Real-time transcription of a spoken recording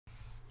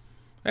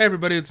Hey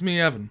everybody, it's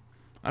me, Evan.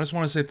 I just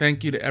want to say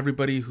thank you to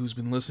everybody who's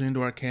been listening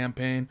to our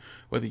campaign,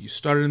 whether you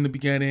started in the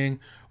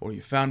beginning, or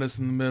you found us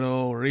in the middle,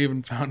 or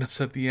even found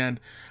us at the end.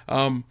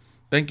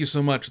 Thank you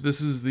so much. This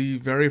is the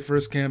very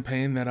first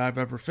campaign that I've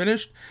ever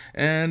finished,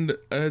 and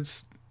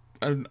it's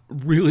a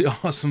really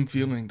awesome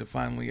feeling to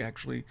finally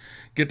actually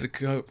get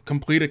to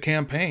complete a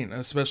campaign,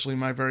 especially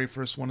my very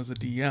first one as a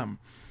DM.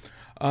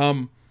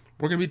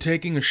 We're going to be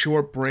taking a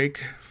short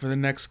break for the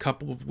next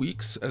couple of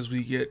weeks as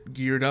we get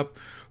geared up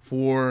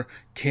for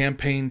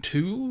Campaign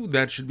 2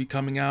 that should be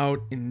coming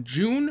out in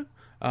June.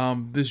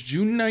 This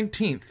June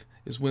 19th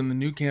is when the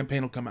new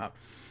campaign will come out.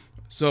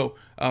 So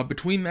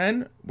between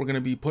then, we're going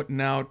to be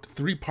putting out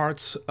 3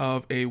 parts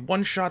of a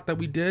one-shot that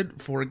we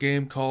did for a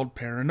game called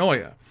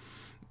Paranoia.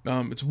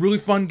 It's a really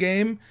fun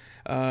game.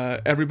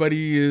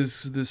 Everybody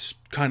is this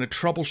kind of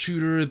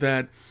troubleshooter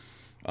that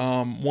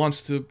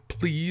wants to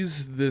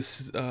please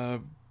this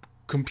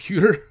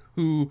computer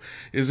who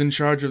is in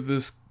charge of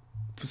this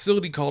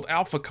facility called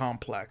Alpha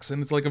Complex,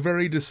 and it's like a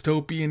very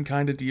dystopian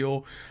kind of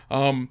deal.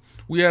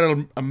 We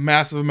had a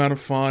massive amount of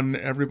fun.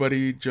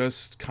 Everybody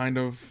just kind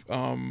of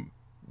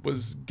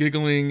was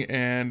giggling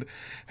and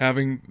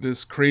having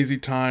this crazy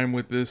time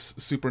with this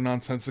super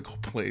nonsensical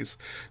place.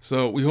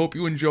 So we hope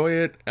you enjoy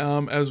it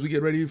as we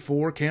get ready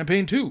for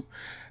Campaign 2.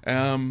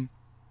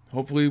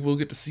 Hopefully we'll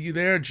get to see you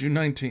there June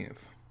 19th.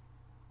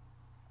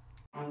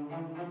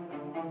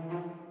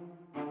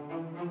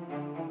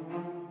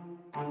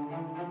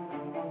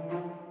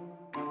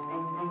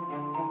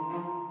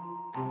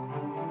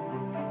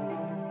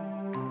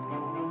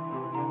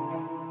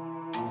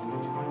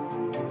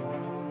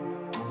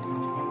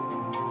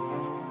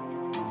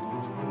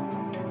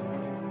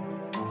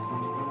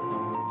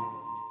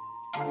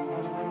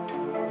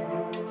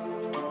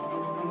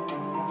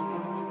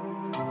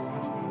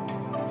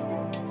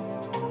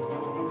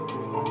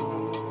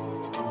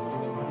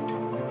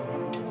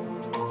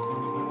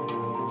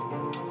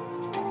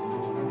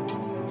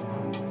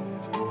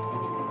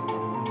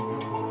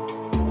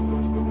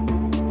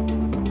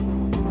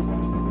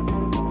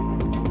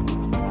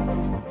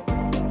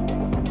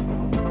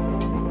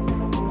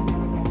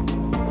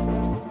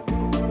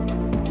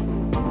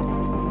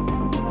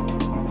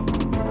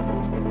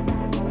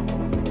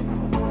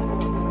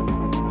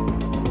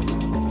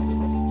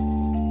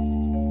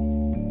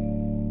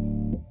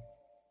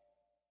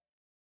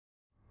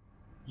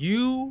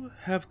 You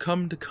have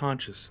come to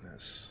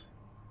consciousness.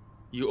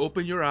 You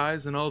open your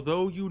eyes, and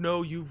although you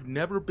know you've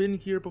never been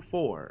here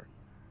before,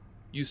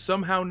 you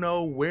somehow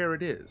know where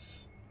it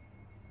is.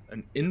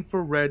 An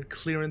infrared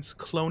clearance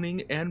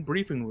cloning and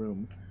briefing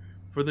room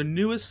for the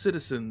newest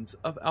citizens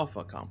of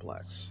Alpha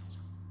Complex.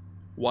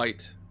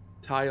 White,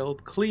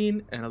 tiled,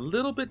 clean, and a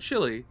little bit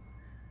chilly,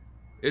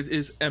 it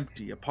is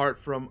empty apart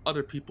from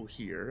other people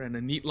here and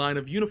a neat line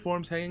of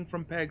uniforms hanging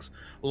from pegs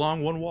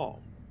along one wall.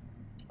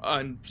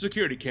 And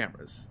security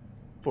cameras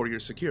for your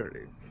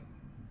security.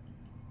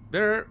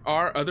 There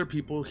are other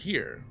people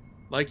here.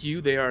 Like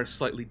you, they are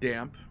slightly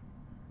damp,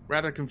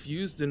 rather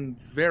confused, and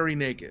very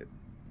naked.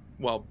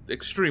 Well,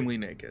 extremely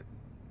naked.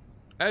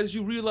 As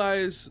you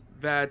realize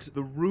that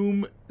the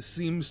room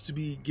seems to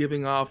be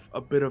giving off a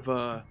bit of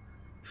a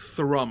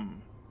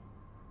thrum,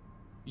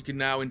 you can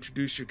now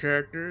introduce your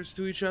characters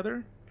to each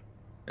other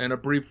and a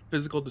brief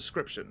physical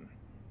description.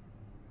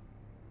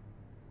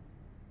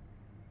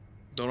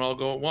 Don't all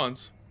go at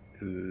once.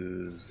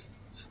 Who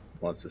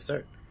wants to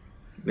start?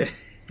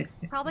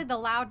 Probably the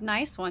loud,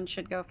 nice one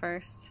should go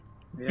first.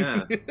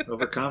 Yeah,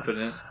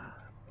 overconfident.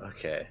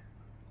 Okay.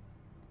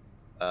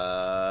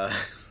 Hi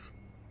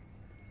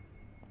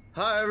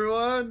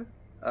everyone.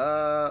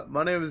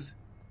 My name is.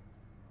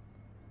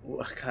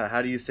 God,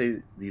 how do you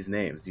say these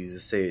names? Do you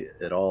just say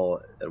it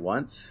all at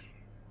once?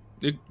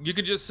 You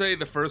could just say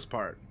the first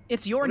part.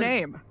 It's your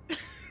name.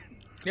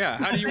 Yeah,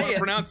 how do you want to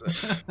pronounce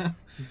it?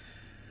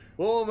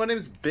 Well, my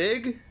name's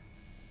Big.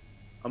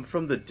 I'm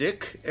from the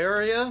Dick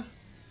area.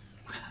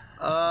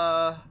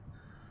 And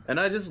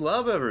I just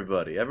love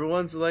everybody.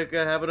 Everyone's like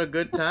having a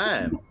good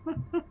time.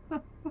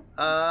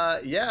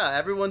 Yeah,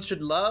 everyone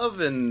should love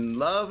and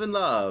love and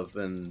love.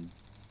 And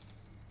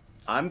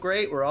I'm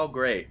great. We're all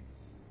great.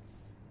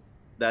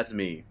 That's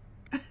me.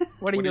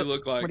 What do you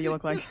look like? What do you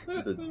look like?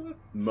 The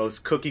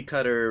most cookie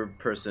cutter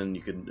person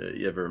you could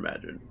ever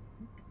imagine.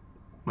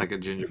 Like a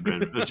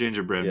gingerbread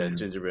Yeah, man.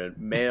 gingerbread.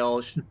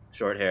 Male,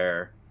 short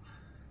hair,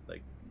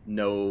 like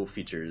no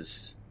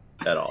features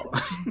at all.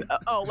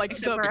 Like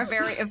Except for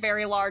a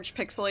very large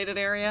pixelated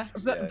area.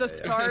 the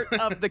start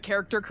of the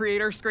character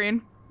creator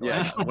screen.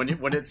 Yeah, when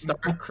it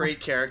starts, create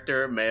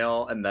character,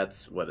 male, and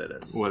that's what it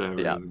is. Whatever.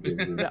 Yeah. it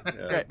gives you. Yeah,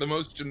 great. The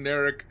most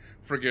generic,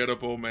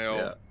 forgettable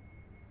male.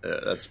 Yeah,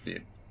 that's me.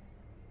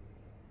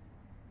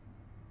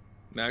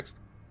 Next.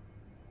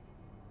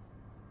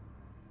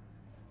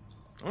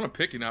 I want to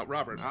pick you now,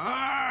 Robert.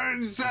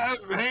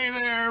 Hey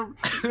there.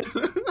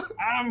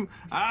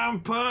 I'm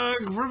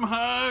Pug from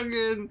Hug,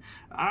 and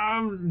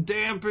I'm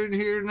damp in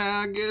here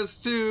now, I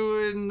guess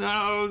too. And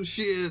oh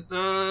shit,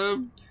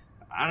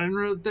 I didn't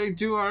really think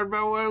too hard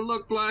about what it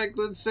looked like.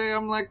 Let's say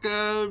I'm like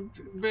a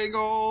big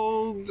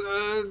old,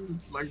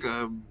 like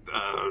a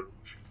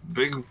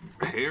big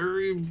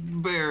hairy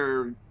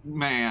bear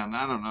man.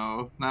 I don't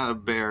know. Not a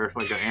bear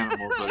like an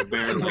animal, but a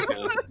bear like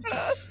a...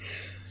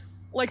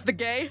 Like the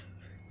gay?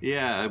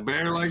 Yeah, a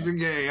bear like the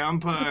gay. I'm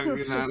Pug,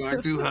 and I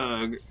like to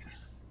hug.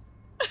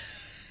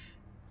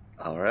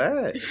 All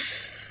right.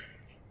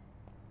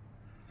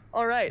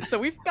 All right, so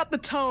we've got the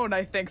tone,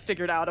 I think,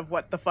 figured out of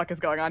what the fuck is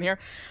going on here.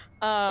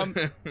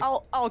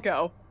 I'll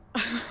go.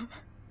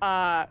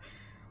 I'm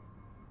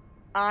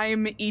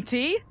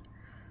E.T.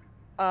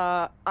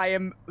 I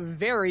am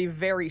very,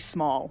 very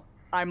small.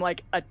 I'm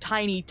like a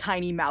tiny,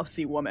 tiny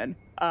mousy woman.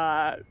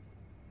 Like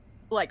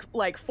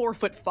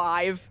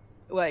 4'5",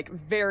 like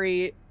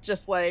very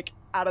just like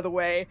out of the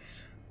way.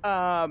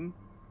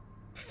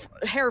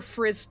 Hair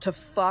frizzed to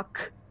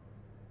fuck,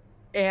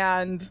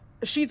 and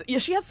she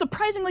has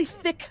surprisingly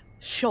thick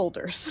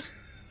shoulders.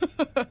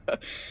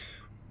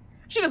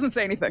 She doesn't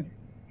say anything.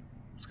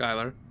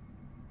 Skylar.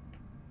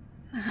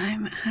 Hi.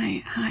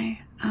 Hi.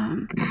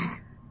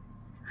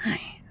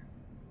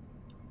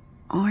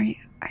 Oh, are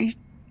you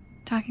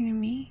talking to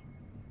me?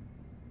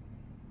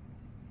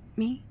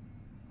 Me?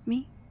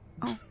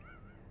 Oh.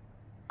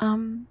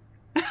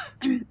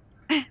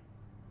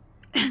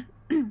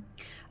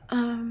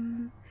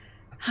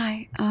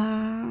 Hi.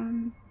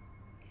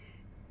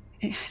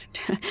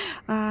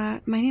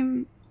 My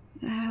name,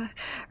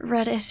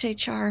 Red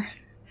SHR,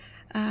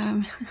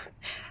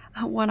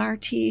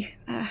 1RT,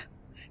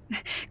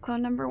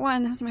 clone number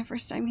 1. This is my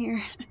first time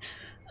here.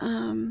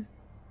 And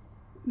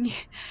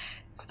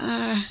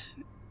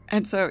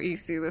so you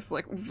see this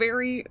like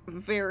very,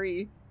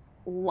 very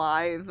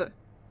lithe,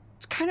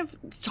 kind of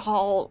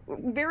tall,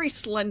 very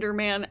Slender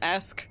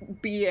Man-esque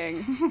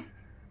being.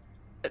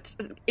 It's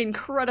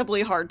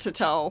incredibly hard to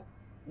tell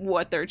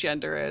what their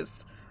gender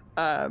is,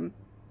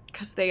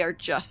 because they are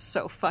just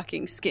so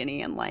fucking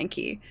skinny and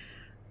lanky.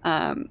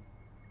 I'm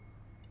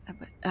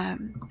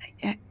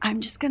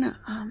just gonna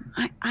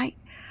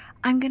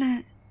I'm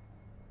gonna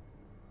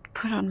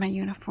put on my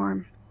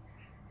uniform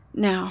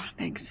now.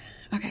 Thanks.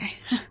 Okay.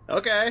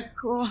 Okay.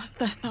 Cool.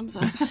 Thumbs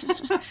up.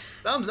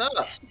 Thumbs up.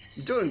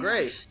 You're doing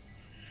great.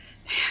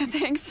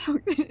 Thanks.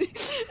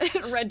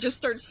 Red just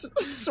starts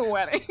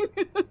sweating.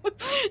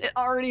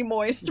 Already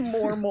moist,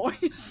 more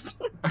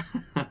moist.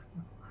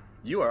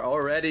 You are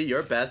already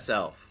your best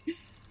self.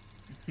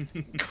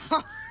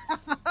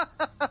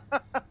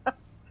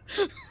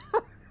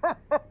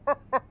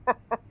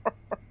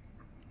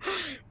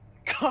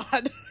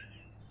 God.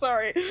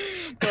 Sorry.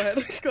 Go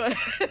ahead.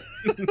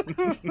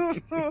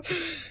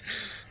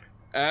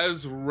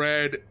 As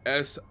Red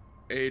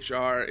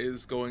SHR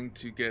is going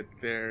to get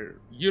their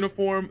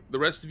uniform, the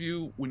rest of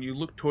you, when you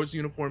look towards the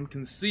uniform,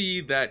 can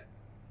see that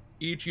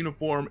each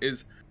uniform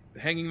is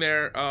hanging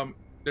there.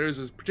 There's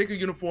this particular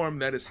uniform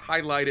that is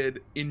highlighted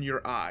in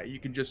your eye. You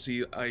can just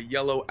see a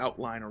yellow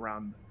outline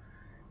around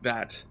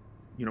that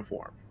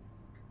uniform.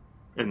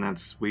 And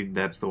that's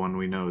the one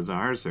we know is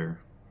ours, or?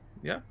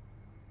 Yeah.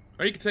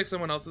 Or you can take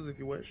someone else's if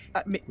you wish.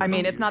 I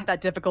mean, it's not that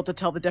difficult to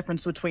tell the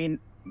difference between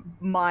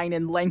mine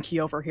and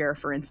Lanky over here,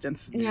 for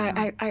instance.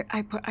 Yeah,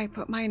 I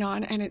put mine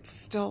on, and it's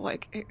still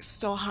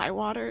high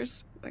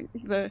waters. Like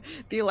the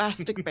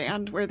elastic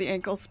band where the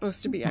ankle's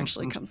supposed to be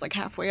actually comes like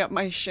halfway up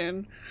my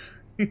shin.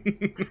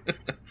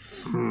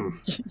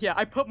 Yeah,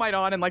 I put mine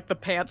on, and like the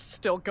pants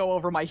still go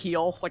over my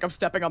heel, like I'm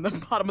stepping on the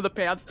bottom of the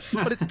pants,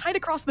 but it's tight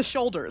across the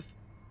shoulders.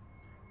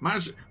 My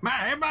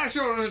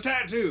shoulders are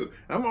tight too.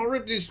 I'm gonna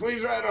rip these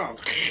sleeves right off.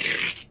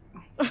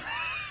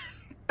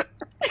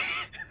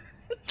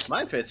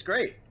 Mine fits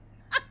great.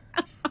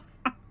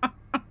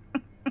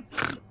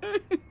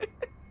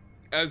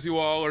 As you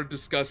all are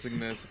discussing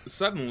this,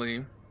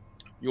 suddenly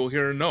you'll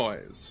hear a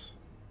noise.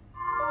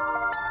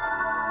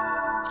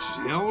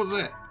 Hell with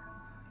that.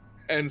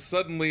 And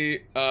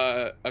suddenly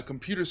a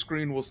computer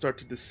screen will start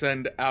to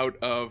descend out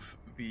of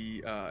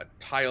the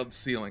tiled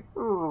ceiling.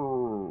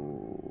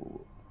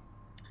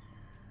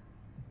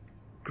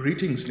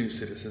 Greetings, new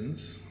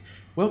citizens.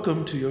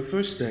 Welcome to your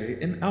first day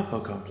in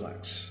Alpha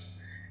Complex.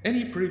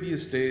 Any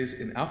previous days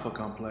in Alpha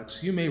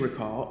Complex you may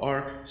recall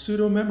are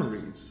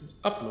pseudo-memories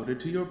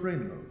uploaded to your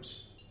brain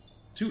lobes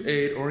to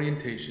aid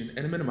orientation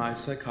and minimize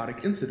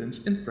psychotic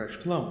incidents in fresh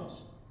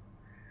clones.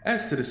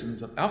 As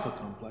citizens of Alpha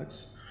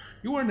Complex,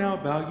 you are now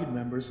valued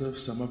members of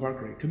some of our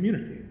great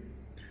community.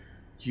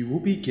 You will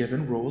be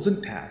given roles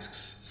and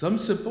tasks, some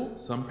simple,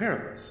 some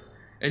perilous,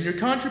 and your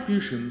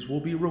contributions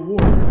will be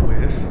rewarded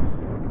with...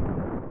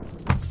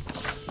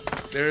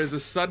 There is a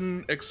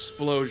sudden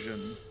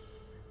explosion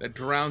that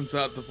drowns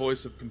out the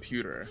voice of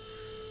computer.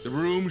 The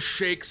room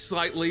shakes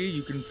slightly.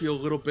 You can feel a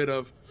little bit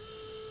of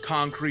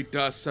concrete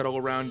dust settle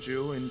around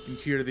you, and you can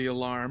hear the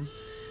alarm.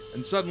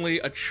 And suddenly,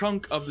 a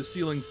chunk of the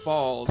ceiling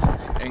falls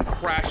and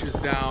crashes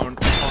down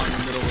upon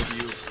the middle of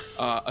you.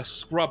 A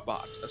scrub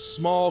bot, a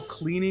small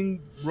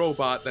cleaning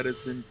robot that has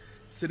been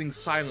sitting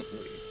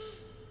silently.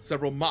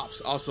 Several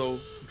mops also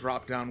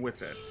drop down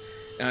with it.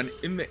 and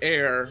in the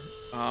air,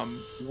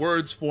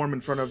 words form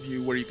in front of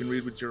you where you can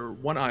read with your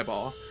one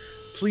eyeball.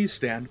 Please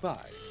stand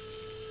by.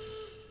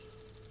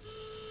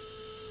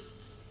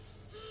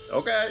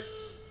 Okay.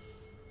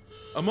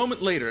 A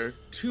moment later,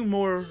 2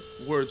 more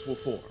words will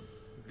form.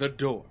 The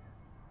door.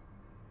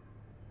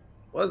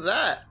 What's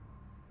that?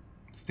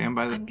 Stand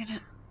by the. I'm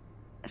gonna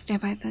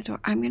stand by the door.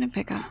 I'm gonna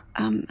pick up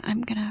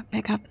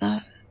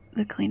the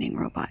cleaning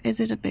robot. Is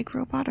it a big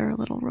robot or a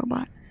little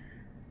robot?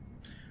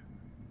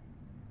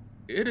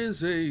 It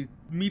is a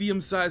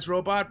medium-sized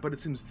robot, but it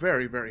seems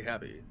very, very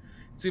heavy.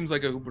 It seems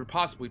like it would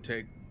possibly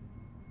take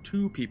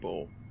 2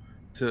 people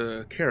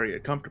to carry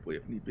it comfortably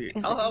if need be.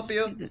 I'll help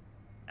you.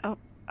 I'll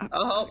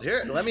help.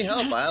 Here, let me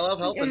help. I love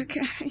helping.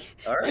 Okay.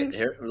 All right,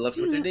 here, lift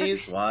with your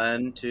knees.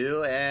 1,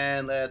 2,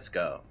 and let's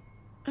go.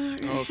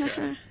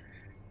 Okay.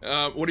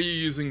 What are you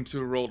using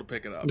to roll to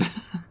pick it up?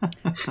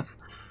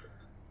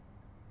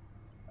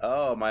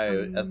 Oh, my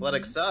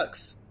athletics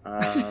sucks.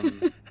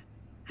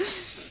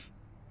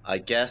 I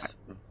guess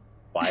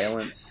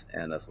violence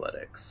and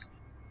athletics.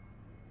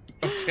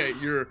 Okay,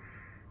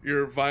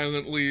 you're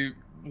violently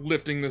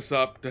lifting this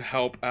up to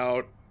help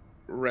out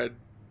Red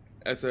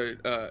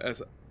SH.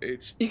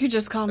 You could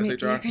just call me.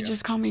 SHR? You could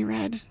just call me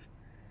Red.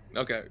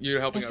 Okay, you're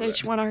helping out Red.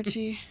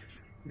 SH1RT.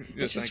 Yes,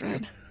 It's just thank you.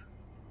 Red.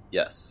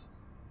 Yes,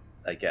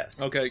 I guess.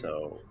 Okay.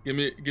 So Give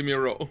me a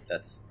roll.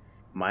 that's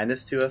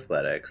 -2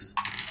 athletics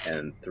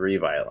and 3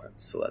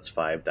 violence. So that's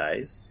 5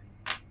 dice.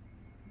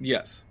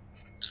 Yes.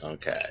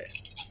 Okay.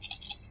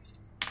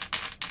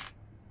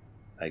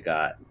 I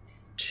got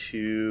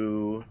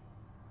 2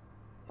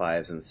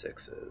 5s and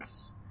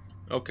 6s.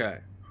 Okay.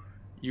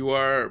 You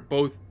are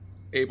both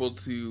able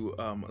to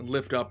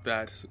lift up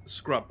that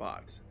scrub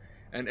bot.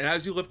 And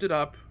as you lift it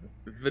up,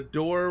 the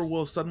door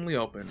will suddenly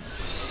open,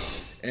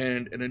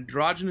 and an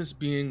androgynous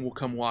being will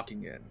come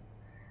walking in.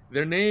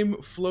 Their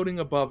name floating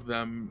above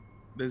them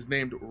is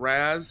named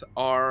Raz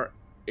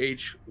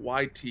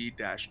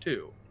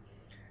RHYT-2.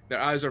 Their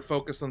eyes are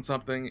focused on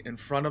something in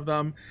front of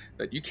them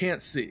that you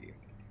can't see.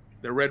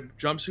 Their red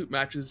jumpsuit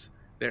matches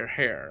their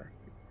hair.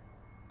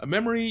 A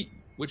memory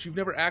which you've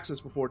never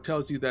accessed before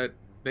tells you that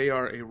they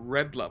are a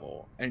red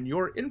level, and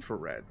you're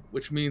infrared,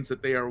 which means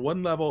that they are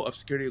 1 level of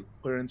security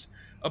clearance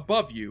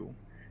above you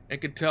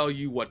and can tell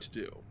you what to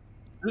do.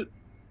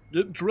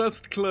 Get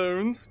dressed,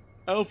 clones.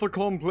 Alpha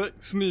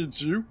Complex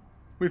needs you.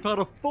 We've had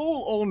a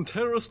full-on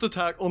terrorist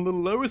attack on the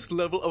lowest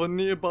level of a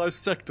nearby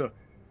sector.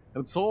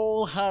 It's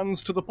all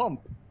hands to the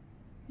pump.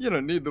 You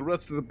don't need the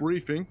rest of the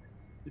briefing.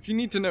 If you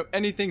need to know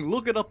anything,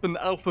 look it up in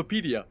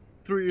Alphapedia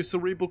through your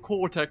cerebral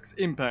cortex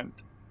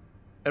implant.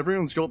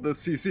 Everyone's got their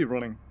CC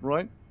running,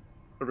 right?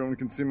 Everyone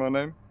can see my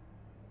name?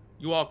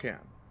 You all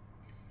can.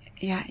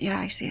 Yeah,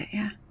 I see it.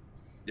 Yeah.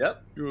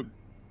 Yep. Good.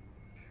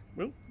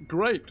 Well,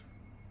 great.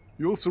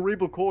 Your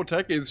cerebral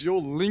cortex is your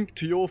link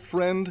to your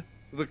friend,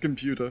 the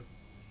computer.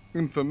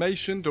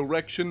 Information,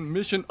 direction,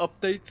 mission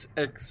updates,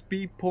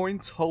 XP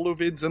points,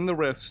 holovids, and the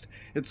rest.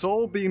 It's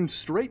all beamed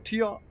straight to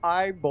your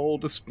eyeball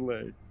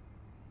display.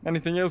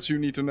 Anything else you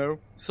need to know,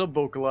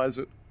 sub-vocalize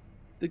it.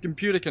 The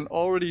computer can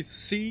already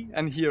see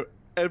and hear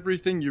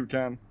everything you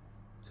can,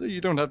 so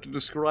you don't have to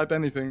describe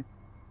anything.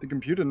 The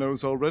computer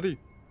knows already.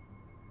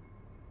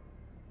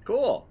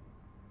 Cool.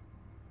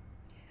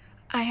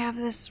 I have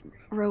this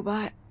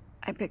robot.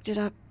 I picked it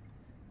up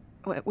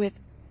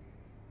with.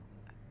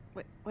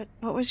 What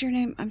was your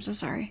name? I'm so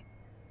sorry.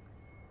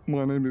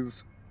 My name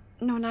is...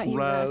 No, not you,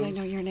 Raz. I Raz.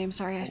 know your name.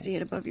 Sorry, I see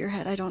it above your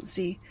head. I don't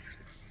see.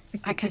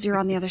 Because you're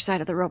on the other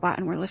side of the robot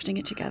and we're lifting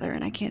it together,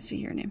 and I can't see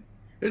your name.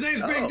 His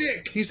name's Oh. Big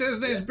Dick. He says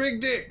his name's Big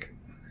Dick.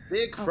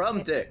 Big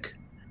from Dick.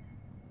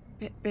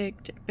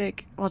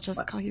 Big. We'll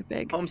just call you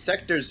Big. Home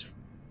sector's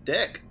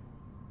Dick.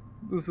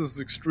 This is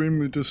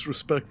extremely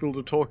disrespectful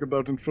to talk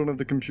about in front of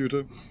the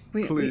computer.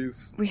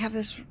 Please. We have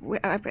this.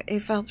 It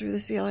fell through the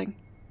ceiling.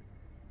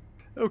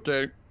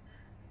 Okay.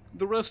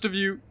 The rest of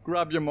you,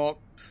 grab your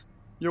mops.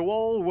 You're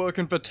all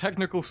working for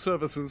technical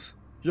services.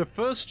 Your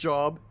first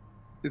job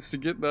is to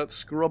get that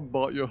scrub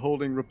bot you're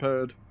holding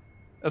repaired.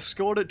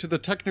 Escort it to the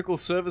technical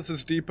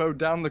services depot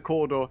down the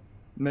corridor.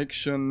 Make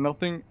sure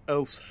nothing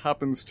else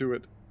happens to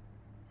it.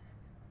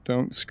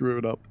 Don't screw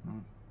it up.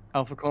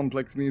 Alpha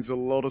Complex needs a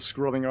lot of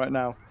scrubbing right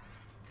now.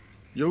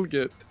 You'll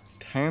get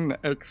 10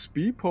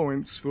 XP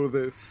points for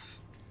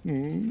this.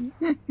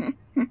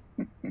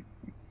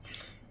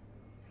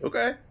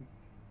 Okay.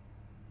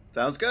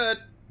 Sounds good.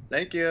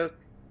 Thank you.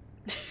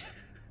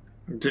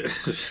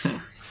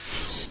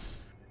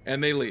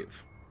 And they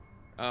leave.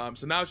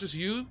 So now it's just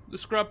you, the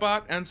scrub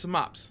bot, and some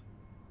mops.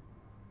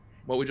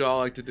 What would y'all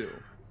like to do?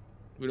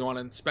 We don't want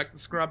to inspect the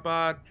scrub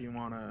bot. Do you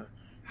want to?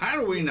 How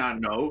do we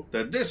not know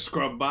that this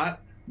scrub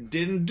bot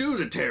didn't do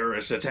the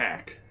terrorist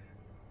attack?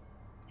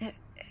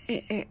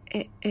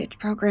 It's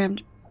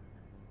programmed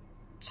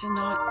to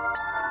not.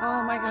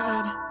 Oh my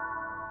god.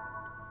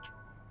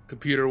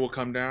 Computer will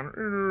come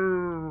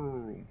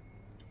down.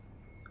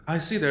 I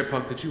see there,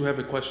 Punk, that you have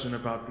a question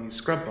about the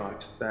scrub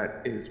bot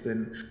that has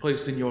been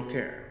placed in your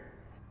care.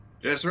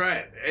 That's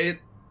right. It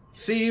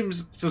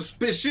seems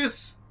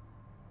suspicious.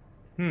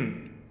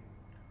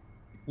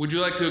 Would you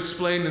like to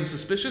explain in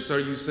suspicious? Are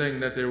you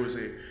saying that there was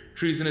a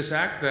treasonous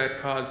act that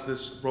caused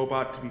this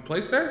robot to be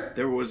placed there?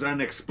 There was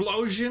an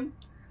explosion,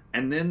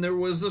 and then there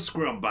was a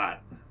scrub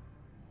bot.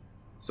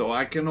 So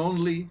I can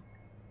only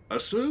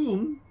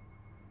assume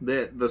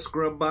that the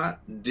scrub bot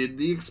did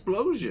the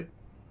explosion.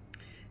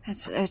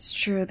 It's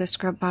true. The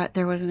scrub bot,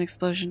 there was an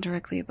explosion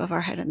directly above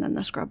our head, and then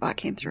the scrub bot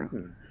came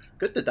through.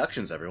 Good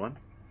deductions, everyone.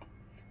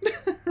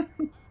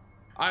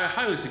 I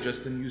highly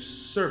suggest that you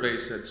survey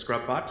said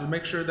scrub bot to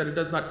make sure that it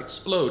does not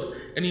explode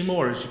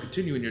anymore as you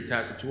continue in your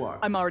task that you are.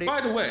 I'm already...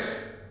 By the way,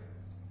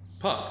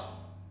 Puck,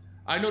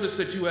 I noticed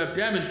that you have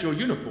damaged your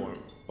uniform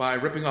by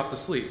ripping off the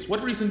sleeves.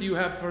 What reason do you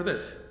have for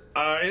this?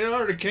 It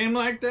already came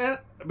like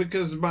that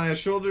because my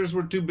shoulders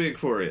were too big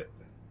for it.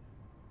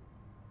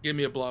 Give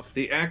me a bluff.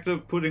 The act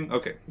of putting...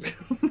 Okay.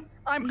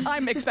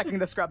 I'm expecting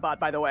the scrub bot,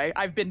 by the way.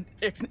 I've been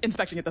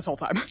inspecting it this whole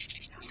time.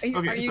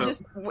 Are you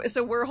just...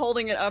 So we're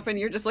holding it up and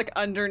you're just, like,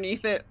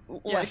 underneath it?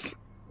 Yes. Like...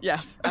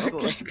 Yes,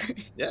 absolutely. Okay,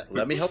 great. Yeah,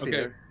 let me help you Okay.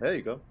 there. There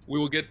you go. We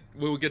will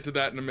get to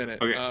that in a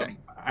minute. Okay.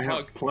 I have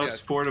Puck, plus yes.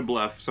 4 to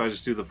bluff, so I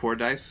just do the 4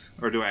 dice?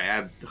 Or do I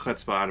add the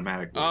chutzpah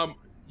automatically?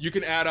 You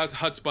can add a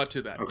Hutspot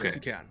to that. Okay. Yes,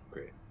 you can.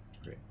 Great.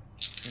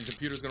 And the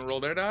computer's gonna roll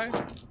their die.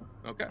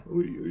 Okay.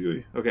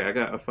 Okay, I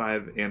got a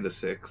 5 and a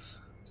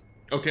 6.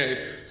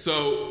 Okay,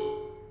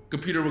 so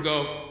computer will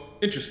go,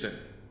 interesting.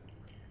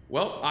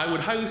 Well, I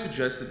would highly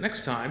suggest that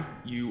next time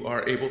you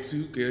are able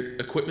to get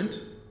equipment,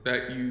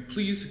 that you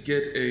please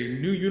get a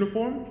new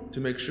uniform to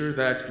make sure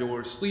that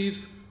your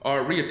sleeves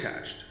are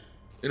reattached,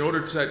 in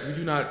order so that you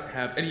do not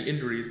have any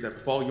injuries that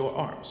befall your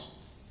arms.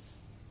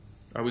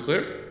 Are we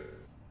clear?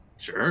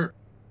 Sure.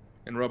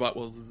 And robot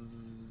will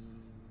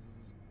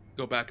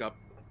go back up.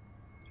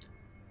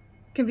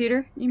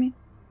 Computer, you mean?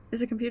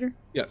 Is it computer?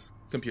 Yes,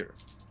 computer.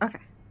 Okay.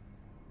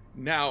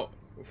 Now,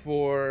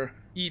 for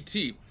ET,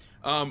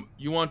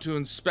 you want to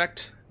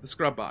inspect the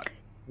scrub bot.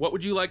 What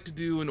would you like to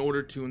do in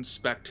order to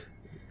inspect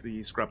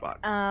the scrub bot?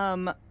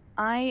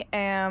 I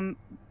am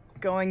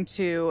going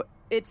to...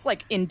 It's,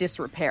 like, in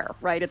disrepair,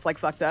 right? It's, like,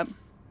 fucked up.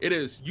 It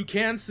is. You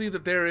can see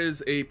that there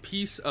is a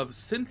piece of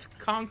synth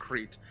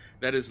concrete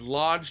that is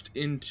lodged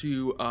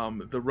into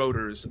the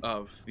rotors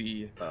of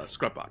the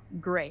scrub bot.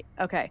 Great.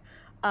 Okay.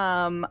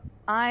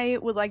 I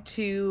would like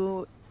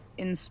to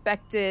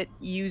inspect it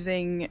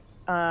using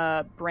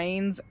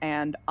brains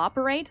and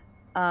operate,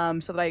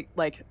 so that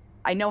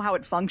I know how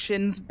it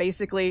functions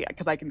basically,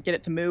 because I can get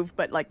it to move,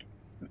 but like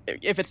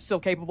if it's still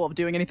capable of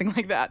doing anything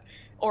like that,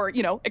 or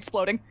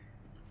exploding.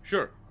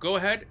 Sure. Go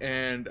ahead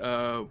and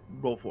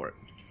roll for it.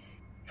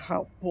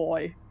 Oh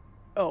boy.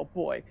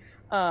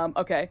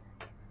 Okay.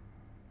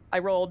 I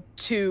rolled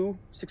 2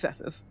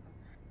 successes.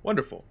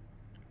 Wonderful.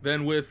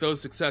 Then with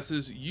those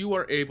successes, you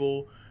are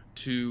able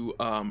to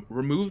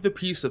remove the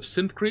piece of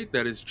synthcrete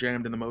that is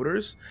jammed in the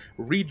motors,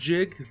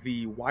 rejig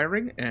the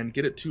wiring, and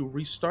get it to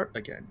restart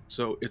again.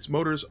 So its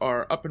motors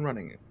are up and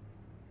running.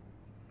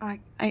 I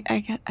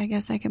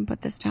guess I can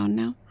put this down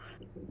now.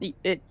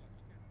 It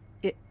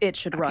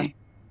should run.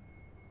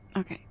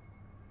 Okay.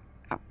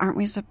 Aren't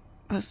we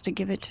supposed to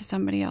give it to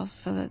somebody else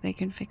so that they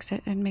can fix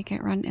it and make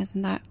it run?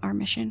 Isn't that our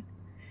mission?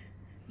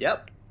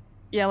 Yep.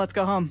 Yeah, let's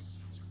go home.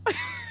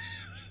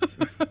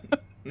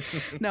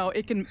 No,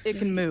 it can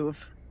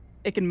move.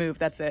 It can move,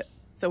 that's it.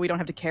 So we don't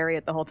have to carry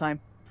it the whole time.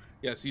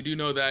 Yes, you do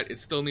know that it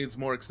still needs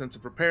more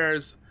extensive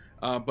repairs,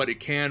 but it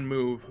can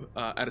move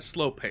at a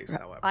slow pace,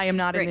 however. I am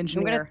not Great. an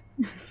engineer,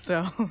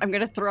 so... I'm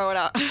gonna throw it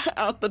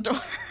out the door.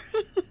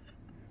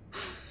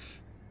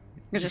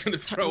 You're gonna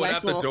throw it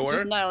out the door?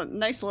 Just a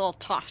nice little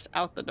toss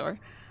out the door.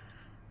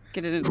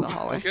 Get it into the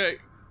hallway. Okay,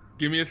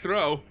 give me a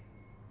throw.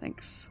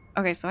 Thanks.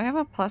 Okay, so I have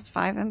a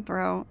 +5 in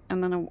throw,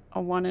 and then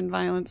a 1 in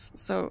violence,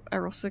 so I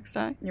roll 6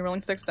 die. You're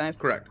rolling 6 dice.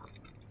 Correct.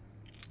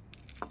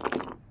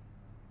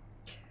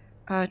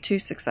 2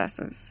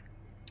 successes.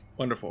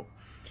 Wonderful.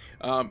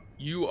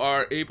 You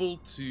are able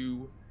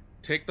to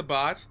take the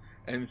bot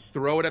and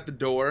throw it at the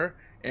door,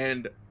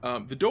 and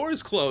the door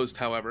is closed,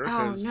 however,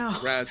 because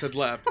Raz had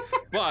left.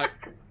 But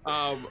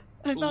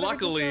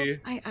luckily,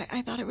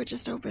 I thought it would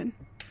just open.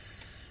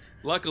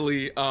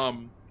 Luckily,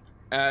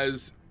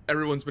 as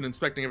everyone's been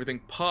inspecting everything,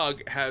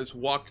 Pug has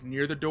walked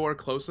near the door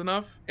close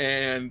enough,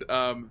 and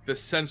the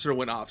sensor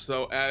went off.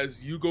 So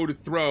as you go to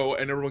throw,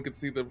 and everyone can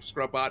see the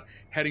scrub bot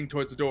heading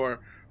towards the door,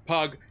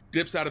 Pug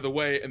dips out of the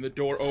way, and the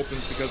door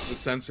opens because of the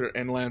sensor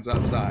and lands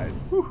outside.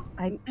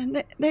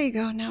 There you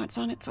go. Now it's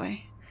on its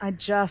way. I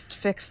just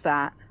fixed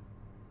that.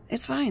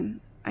 It's fine.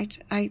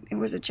 It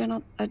was a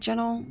gentle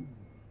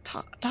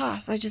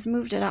toss. I just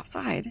moved it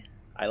outside.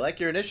 I like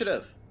your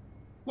initiative.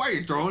 Why are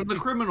you throwing the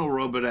criminal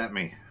robot at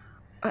me?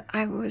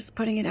 I was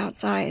putting it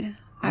outside.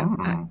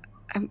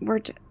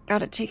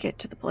 Gotta take it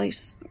to the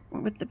place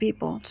with the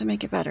people to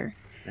make it better.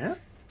 Yeah,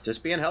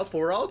 just being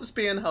helpful. We're all just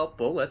being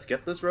helpful. Let's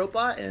get this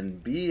robot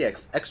and be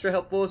extra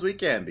helpful as we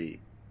can be.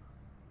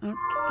 Okay.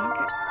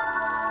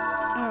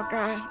 Oh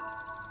God.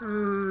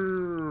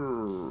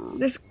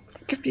 This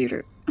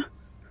computer.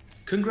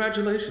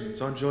 Congratulations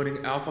on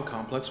joining Alpha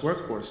Complex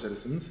Workforce,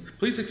 citizens.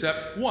 Please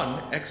accept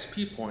 1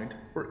 XP point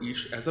for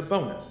each as a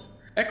bonus.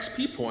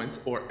 XP points,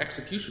 or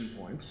execution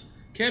points,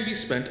 can be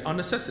spent on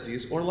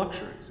necessities or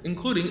luxuries,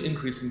 including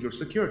increasing your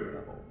security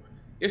level.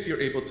 If you're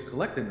able to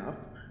collect enough,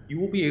 you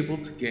will be able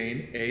to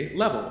gain a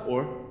level,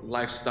 or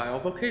lifestyle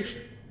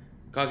vocation,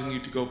 causing you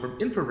to go from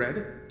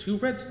infrared to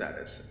red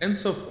status, and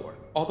so forth,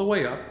 all the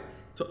way up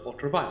to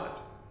ultraviolet.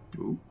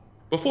 Ooh.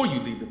 Before you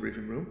leave the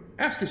briefing room,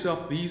 ask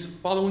yourself these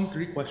following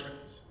 3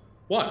 questions.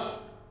 1.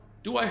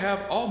 Do I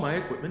have all my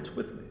equipment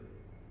with me?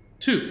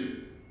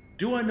 2.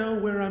 Do I know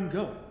where I'm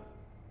going?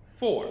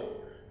 4.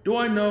 Do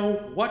I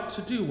know what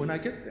to do when I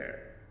get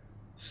there?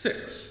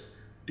 6.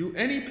 Do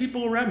any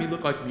people around me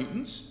look like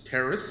mutants,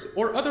 terrorists,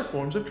 or other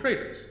forms of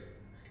traitors?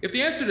 If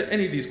the answer to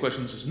any of these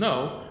questions is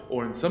no,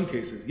 or in some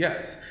cases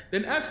yes,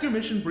 then ask your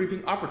mission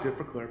briefing operative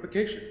for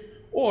clarification,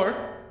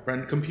 or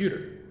friend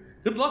computer.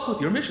 Good luck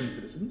with your mission,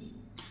 citizens.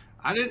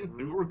 I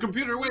didn't.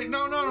 Computer, wait,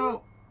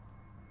 no.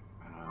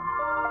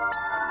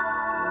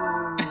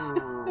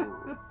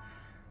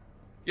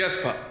 Yes,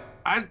 Pup.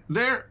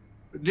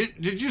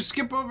 Did you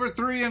skip over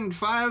 3 and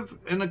 5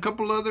 and a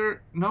couple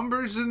other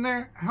numbers in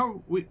there?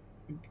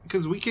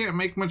 Because we can't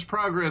make much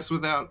progress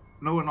without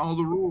knowing all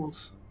the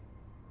rules.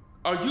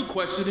 Are you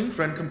questioning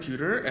friend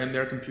computer and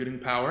their computing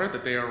power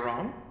that they are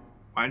wrong?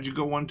 Why'd you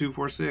go 1, 2,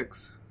 4,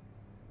 6?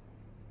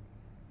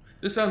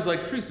 This sounds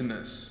like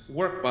treasonous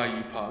work by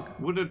you, Pug.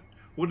 Would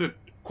it?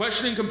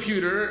 Questioning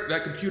computer,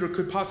 that computer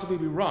could possibly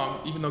be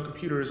wrong, even though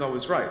computer is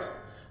always right.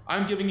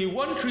 I'm giving you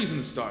 1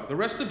 treason star. The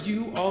rest of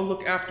you all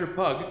look after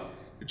Pug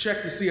to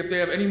check to see if they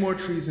have any more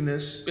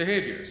treasonous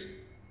behaviors.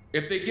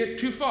 If they get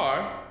too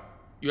far,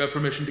 you have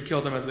permission to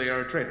kill them as they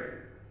are a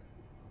traitor.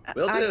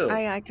 Will do.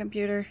 Aye,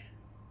 computer.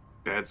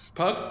 That's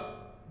Pug,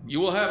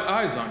 you will have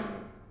eyes on you.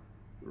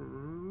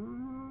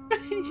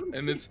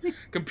 And this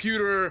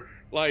computer,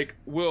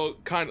 will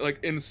kind of,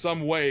 in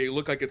some way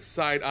look like it's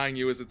side-eyeing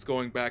you as it's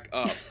going back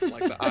up.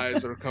 Like the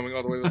eyes are coming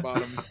all the way to the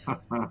bottom.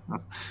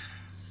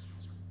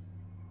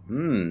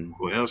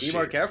 Well, Be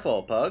more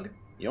careful, Pug.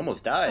 You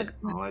almost died.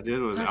 All I did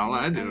was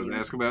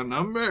ask about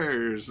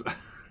numbers.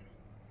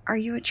 Are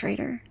you a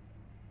traitor?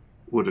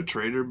 Would a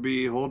traitor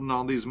be holding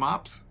all these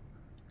mops?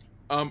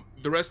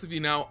 The rest of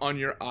you now on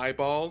your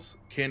eyeballs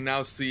can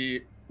now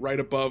see right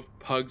above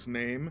Pug's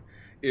name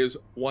is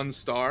 1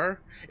 star.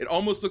 It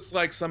almost looks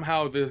like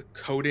somehow the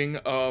coding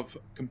of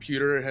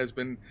computer has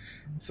been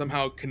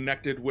somehow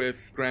connected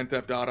with Grand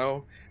Theft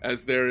Auto,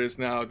 as there is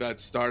now that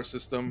star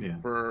system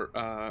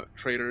for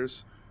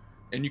traitors.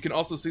 And you can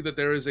also see that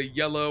there is a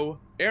yellow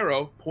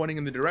arrow pointing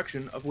in the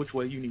direction of which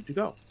way you need to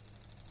go.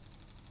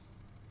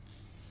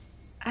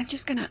 I'm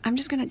just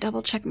gonna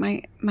double check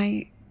my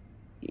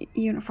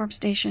uniform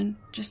station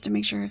just to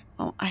make sure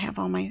I have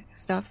all my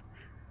stuff.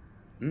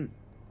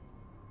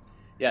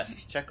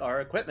 Yes, check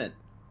our equipment.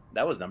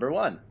 That was number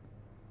 1.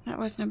 That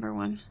was number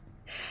 1.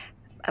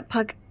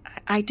 Pug,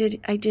 I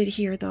did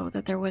hear though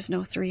that there was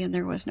no 3 and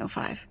there was no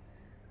 5.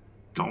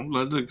 Don't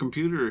let the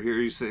computer hear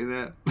you say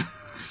that,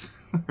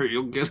 or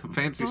you'll get a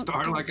fancy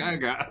star like I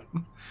got.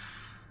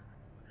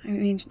 I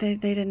mean, they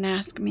didn't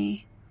ask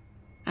me.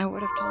 I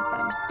would have told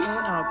them.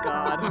 Oh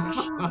God.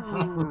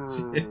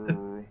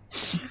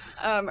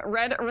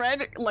 Red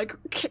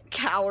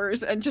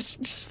cowers and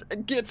just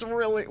gets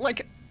really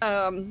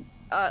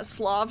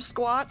Slav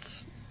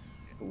squats,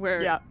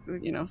 where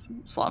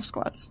Slav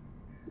squats.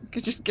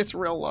 It just gets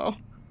real low.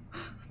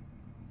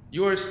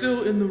 You are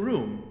still in the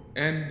room,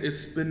 and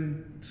it's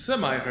been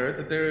semi-heard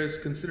that there is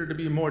considered to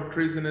be more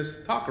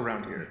treasonous talk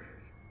around here.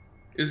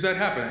 Is that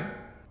happening?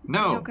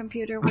 No. No,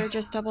 computer, we're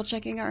just double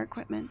checking our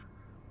equipment.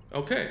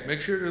 Okay, make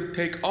sure to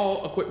take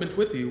all equipment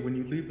with you when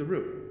you leave the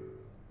room.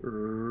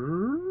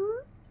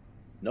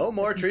 No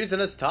more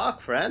treasonous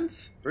talk,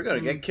 friends. We're gonna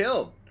get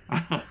killed.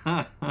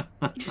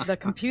 The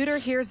computer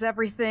hears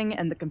everything,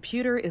 and the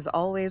computer is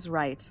always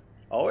right.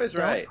 Always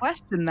right. Don't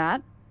question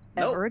that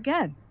ever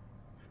again.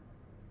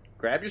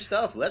 Grab your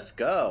stuff. Let's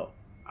go.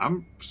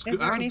 Is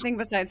there anything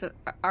besides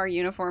our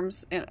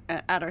uniforms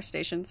at our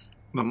stations?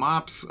 The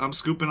mops. I'm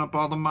scooping up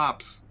all the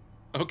mops.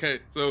 Okay,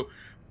 so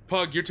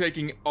Pug, you're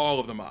taking all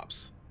of the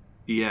mops.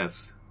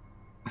 Yes.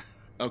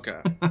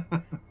 Okay.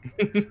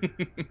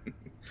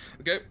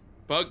 Okay,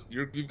 Pug,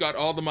 you've got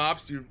all the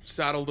mops. You've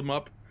saddled them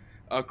up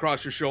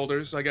across your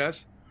shoulders, I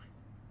guess.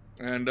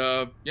 And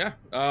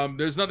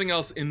there's nothing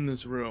else in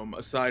this room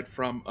aside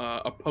from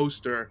a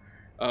poster,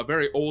 a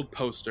very old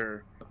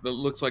poster that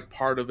looks like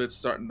part of it's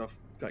starting to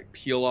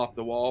peel off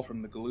the wall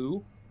from the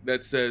glue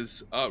that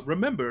says,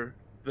 "Remember,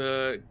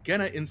 the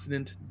Genna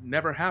incident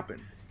never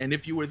happened, and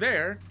if you were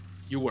there,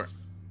 you weren't."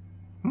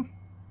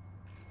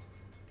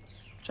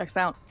 Checks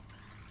out.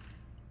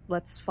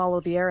 Let's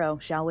follow the arrow,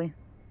 shall we?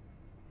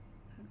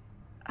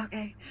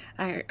 Okay.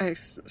 I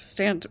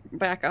stand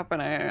back up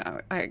and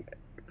I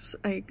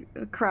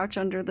crouch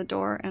under the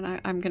door, and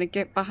I'm gonna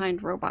get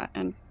behind Robot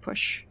and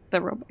push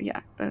the robot.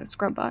 Yeah, the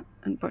scrub bot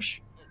and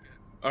push.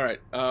 All right.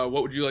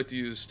 What would you like to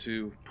use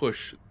to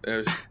push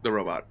the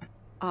robot?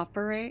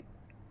 Operate.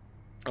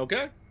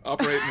 Okay.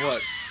 Operate in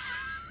what?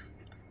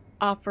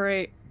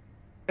 Operate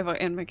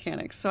in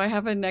mechanics. So I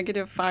have a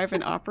 -5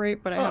 in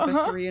operate, but I have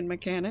a 3 in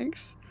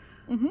mechanics.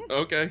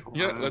 Okay,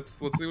 yeah, let's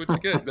see what you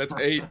get. That's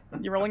 8.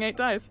 You're rolling 8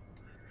 dice.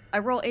 I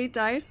roll 8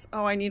 dice.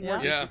 Oh, I need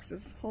more Yeah.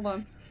 d6s. Hold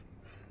on.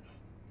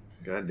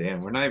 God damn,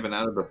 we're not even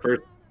out of the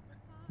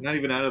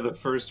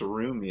first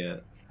room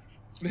yet.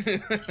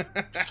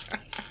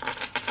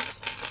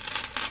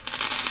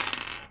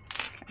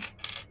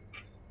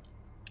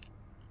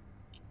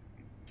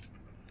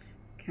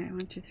 Okay, 1,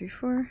 2, 3,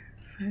 4,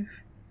 5,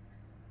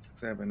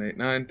 7, 8,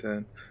 9,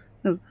 10.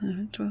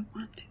 11, 12,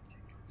 1, 2,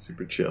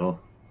 Super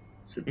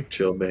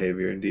chill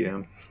behavior,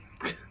 DM.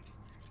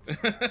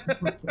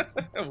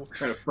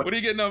 What are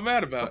you getting all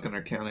mad about? Fucking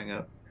are counting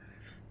up.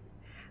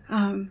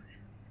 3.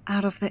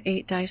 Out of the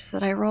 8 dice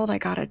that I rolled, I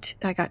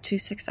got 2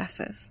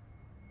 successes.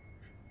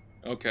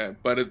 Okay,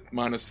 but it's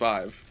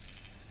 -5.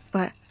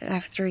 But I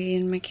have 3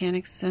 in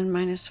mechanics and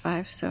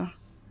 -5, so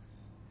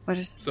what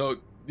is... So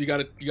you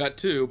got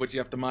 2, but you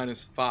have to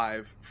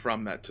 -5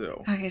 from that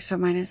 2. Okay, so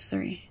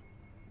 -3.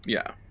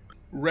 Yeah.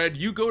 Red,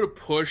 you go to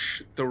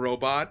push the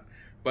robot,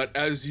 but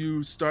as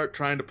you start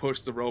trying to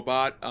push the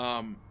robot,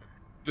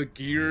 the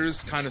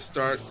gears kind of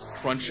start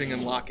crunching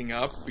and locking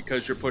up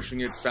because you're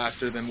pushing it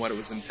faster than what it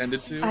was intended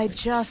to. I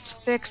just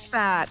fixed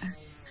that.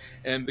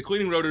 And the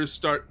cleaning rotors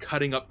start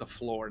cutting up the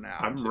floor now.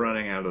 I'm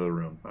running out of the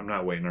room. I'm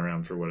not waiting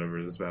around for whatever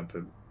is about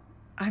to...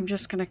 I'm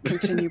just gonna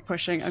continue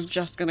pushing.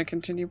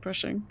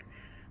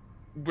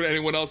 Would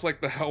anyone else like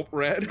to help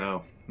Red?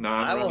 No,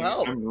 I will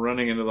help. I'm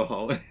running into the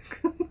hallway.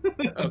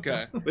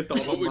 Okay. With all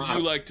What the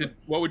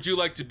would you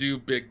like to do,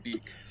 Big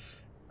Deke?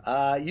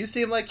 You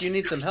seem like you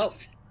need some help,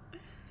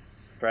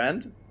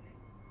 friend.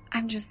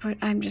 I'm just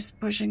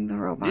pushing the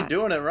robot. You're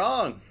doing it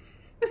wrong.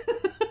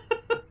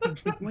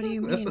 What do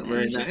you That's mean? not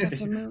very I just have nice.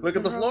 to move Look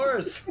at the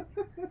robot. floors.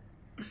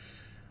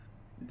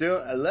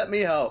 Let me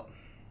help.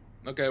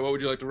 Okay, what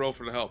would you like to roll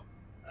for the help?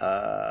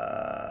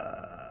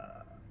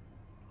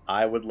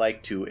 I would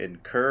like to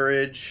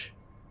encourage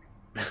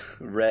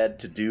Red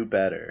to do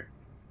better.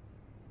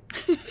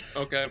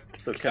 Okay.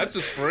 So That's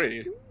just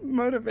free.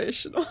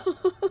 Motivational.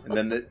 and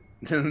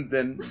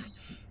then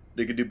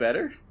they could do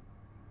better.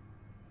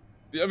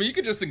 I mean, you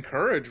could just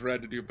encourage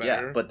Red to do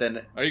better. Yeah, but then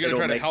Are you going to it'll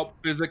try to make- help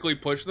physically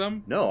push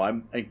them? No,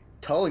 I'm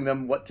telling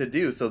them what to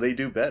do so they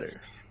do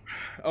better.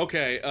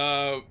 Okay,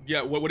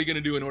 yeah, what are you going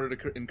to do in order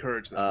to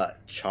encourage them?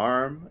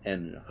 Charm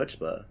and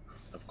chutzpah,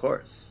 of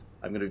course.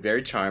 I'm going to be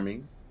very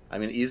charming. I'm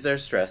going to ease their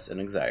stress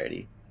and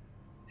anxiety,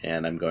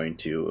 and I'm going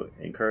to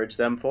encourage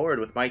them forward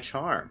with my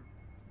charm.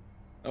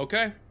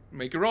 Okay,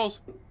 make your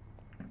rolls.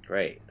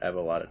 Great, I have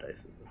a lot of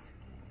dice in this.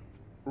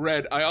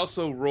 Red, I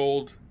also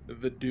rolled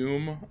the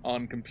Doom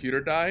on computer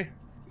die,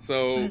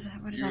 so...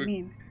 What does that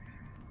mean?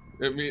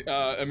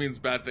 It means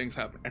bad things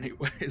happen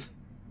anyways.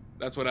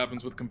 That's what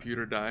happens with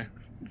computer die.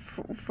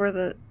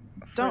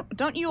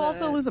 Don't you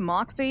also lose a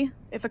moxie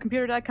if a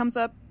computer die comes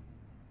up?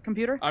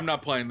 Computer? I'm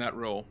not playing that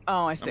role.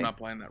 Oh, I see. I'm not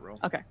playing that role.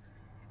 Okay.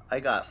 I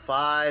got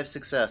 5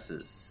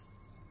 successes.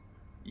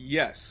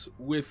 Yes,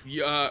 with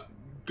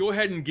go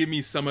ahead and give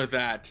me some of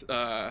that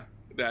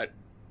that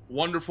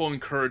wonderful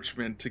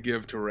encouragement to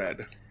give to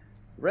Red.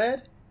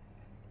 Red,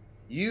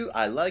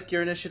 I like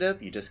your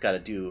initiative. You just got to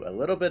do a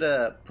little bit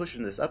of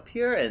pushing this up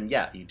here, and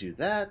yeah, you do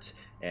that,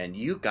 and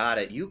you got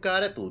it. You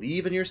got it.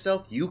 Believe in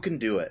yourself. You can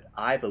do it.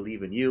 I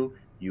believe in you.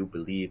 You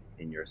believe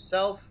in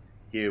yourself.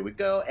 Here we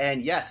go,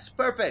 and yes,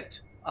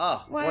 perfect.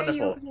 Oh, Why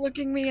wonderful. are you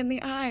looking me in the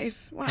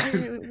eyes? Why are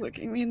you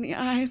looking me in the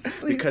eyes?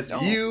 Please Because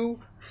don't. you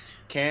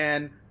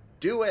can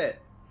do it.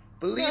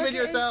 Believe in Okay.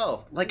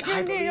 yourself, like I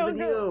Okay, believe in I'll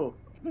you.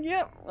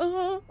 Yep,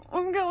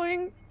 I'm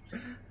going.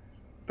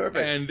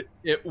 Perfect. And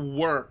it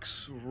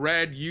works.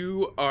 Red,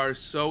 you are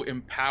so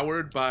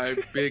empowered by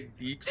Big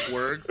Deke's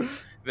words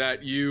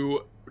that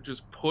you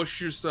just push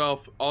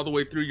yourself all the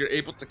way through. You're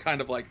able to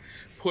kind of like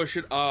push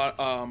it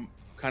kind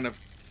of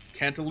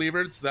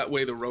cantilevered, so that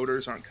way the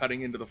rotors aren't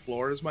cutting into the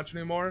floor as much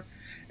anymore,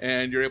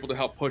 and you're able to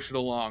help push it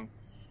along.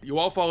 You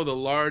all follow the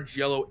large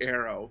yellow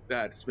arrow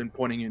that's been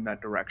pointing you in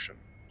that direction.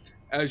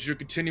 As you're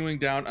continuing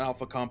down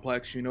Alpha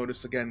Complex, you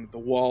notice again the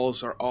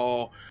walls are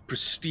all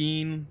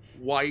pristine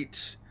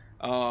white.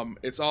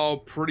 It's all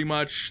pretty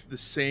much the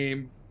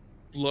same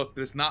look.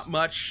 There's not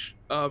much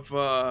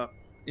of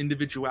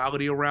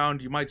individuality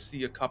around. You might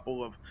see a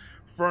couple of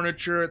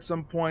furniture at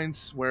some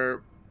points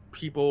where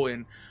people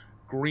in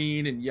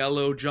green and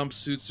yellow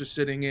jumpsuits are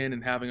sitting in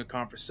and having a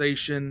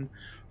conversation.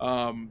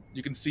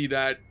 You can see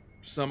that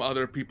some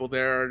other people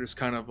there are just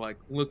kind of like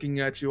looking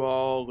at you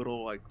all a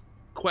little like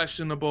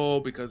questionable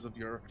because of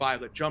your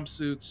violet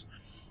jumpsuits.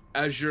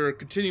 As you're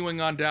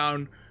continuing on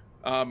down,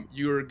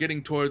 you're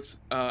getting towards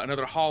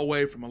another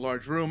hallway from a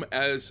large room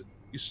as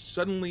you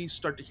suddenly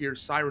start to hear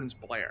sirens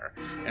blare,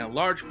 and a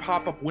large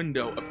pop-up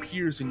window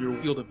appears in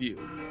your field of view,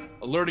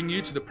 alerting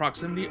you to the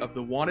proximity of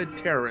the wanted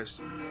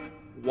terrorist,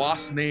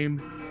 wasp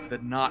named the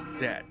Not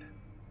Dead.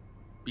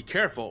 Be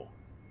careful,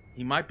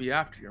 he might be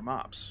after your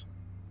mops.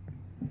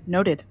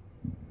 Noted.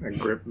 I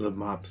grip the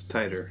mops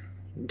tighter.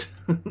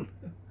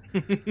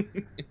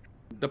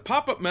 The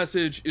pop-up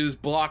message is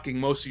blocking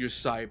most of your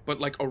sight,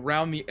 but like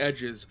around the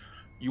edges,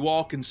 you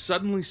all can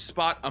suddenly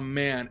spot a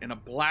man in a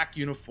black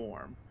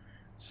uniform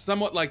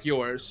somewhat like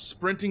yours,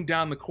 sprinting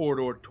down the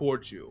corridor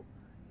towards you.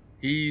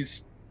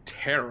 He's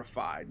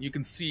terrified. You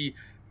can see,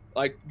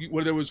 like,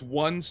 where there was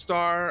 1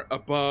 star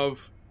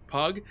above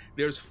Pug,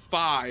 there's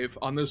 5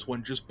 on this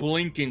one, just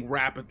blinking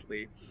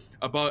rapidly.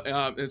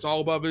 It's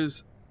all above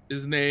his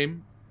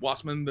name,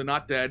 Wassman the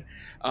Not Dead.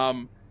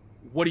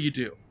 What do you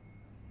do?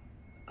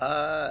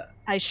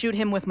 I shoot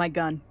him with my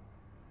gun.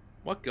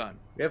 What gun?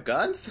 We have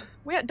guns?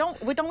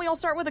 Don't we all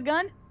start with a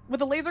gun?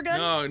 With a laser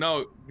gun?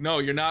 No,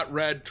 you're not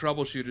red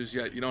troubleshooters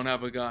yet. You don't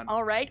have a gun.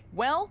 All right.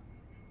 Well,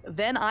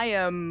 then I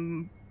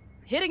am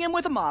hitting him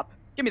with a mop.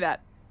 Give me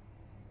that.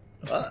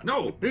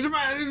 No,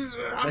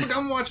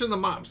 I'm watching the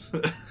mops.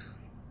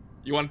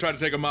 You want to try to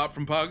take a mop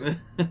from Pug?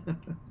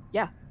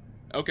 Yeah.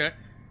 Okay.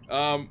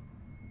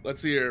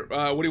 Let's see here.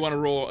 What do you want to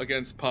roll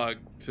against Pug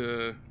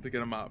to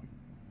get a mop?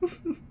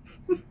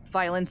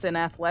 Violence and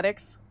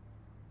athletics.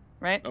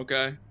 Right?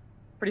 Okay.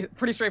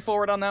 Pretty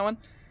straightforward on that one.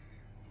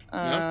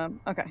 Yep.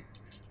 Okay.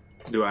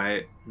 Do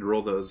I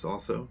roll those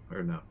also,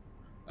 or no?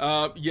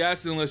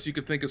 Yes, unless you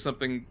could think of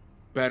something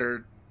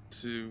better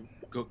to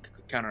go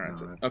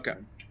counteract No, it. Okay.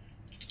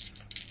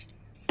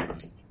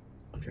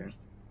 Okay.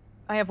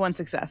 I have 1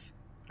 success.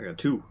 I got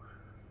 2.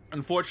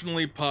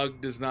 Unfortunately,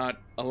 Pug does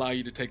not allow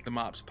you to take the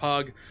mops.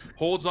 Pug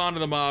holds on to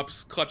the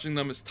mops, clutching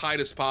them as tight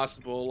as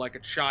possible, like a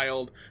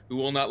child who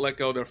will not let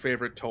go of their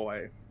favorite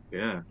toy.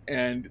 Yeah.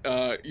 And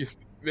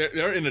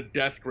they're in a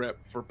death grip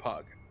for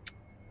Pug.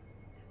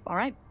 All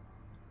right.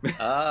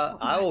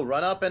 I will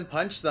run up and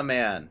punch the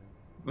man.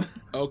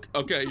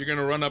 Okay, you're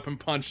gonna run up and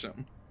punch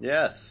him.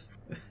 Yes.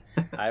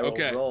 I will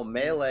Okay. roll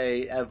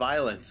melee at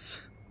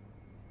violence.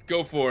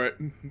 Go for it.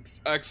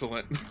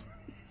 Excellent.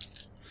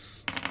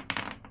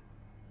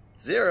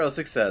 0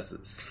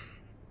 successes.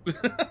 Do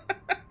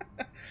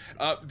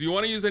you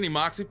want to use any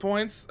Moxie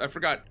points? I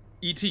forgot.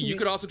 E.T., you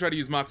could also try to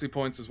use Moxie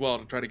points as well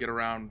to try to get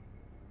around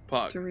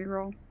Pug. To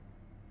reroll.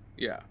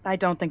 Yeah. I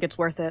don't think it's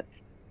worth it.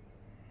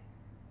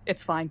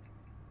 It's fine.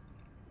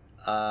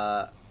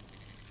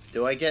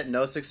 Do I get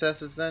no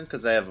successes then?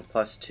 Because I have a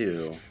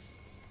 +2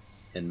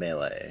 in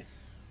melee.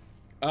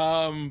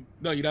 No,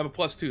 you'd have a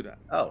 +2 then.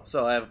 Oh,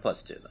 so I have a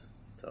 +2 then.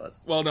 So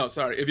that's... Well, no,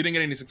 sorry. If you didn't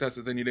get any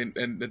successes, then you didn't,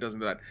 and it doesn't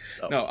do that.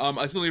 Oh. No,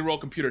 I still need to roll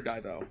computer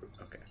die though.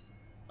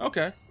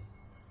 Okay.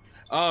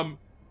 Okay.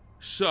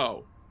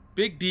 So,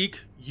 Big Deke,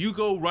 you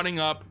go running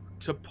up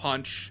to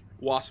punch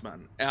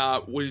Wassman.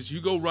 As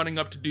you go running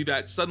up to do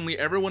that, suddenly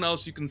everyone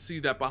else, you can see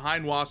that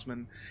behind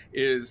Wassman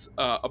is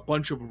a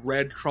bunch of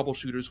red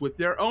troubleshooters with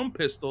their own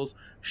pistols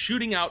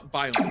shooting out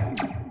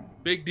violently.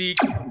 Big Deke,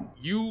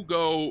 you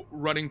go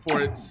running for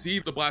it, see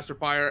the blaster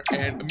fire,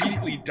 and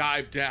immediately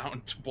dive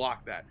down to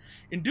block that.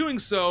 In doing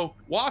so,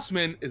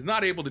 Wassman is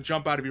not able to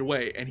jump out of your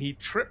way, and he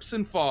trips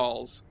and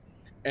falls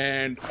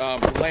and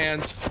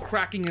lands,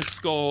 cracking his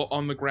skull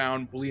on the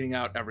ground, bleeding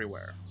out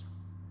everywhere.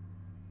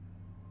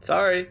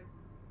 Sorry.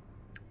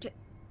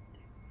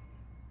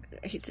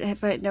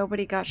 But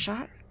nobody got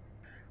shot?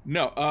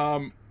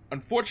 No,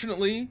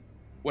 unfortunately,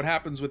 what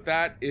happens with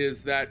that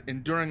is that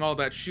during all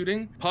that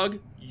shooting, Pug,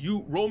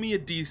 you roll me a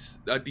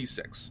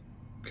D6.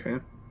 Okay.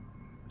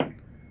 I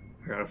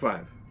got a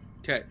 5.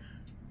 Okay.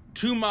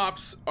 2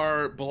 mops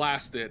are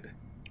blasted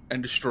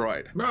and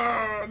destroyed. No.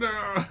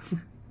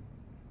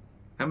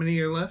 How many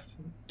are left?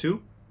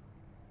 2?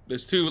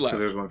 There's 2 left.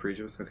 There's 1 for each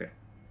of us? Okay.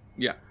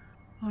 Yeah.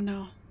 Oh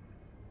no.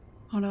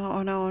 Oh no,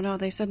 oh no, oh no.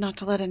 They said not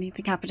to let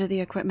anything happen to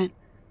the equipment.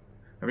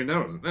 I mean,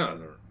 that wasn't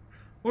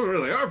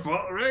really our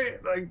fault,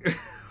 right? Like,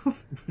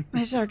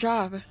 It's our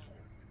job.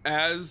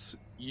 As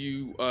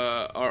you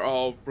are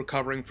all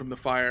recovering from the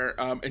fire,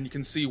 and you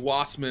can see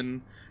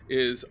Wassman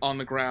is on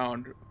the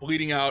ground,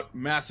 bleeding out,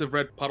 massive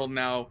red puddle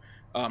now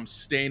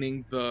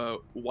staining the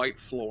white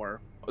floor.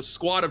 A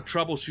squad of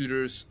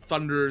troubleshooters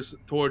thunders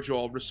towards you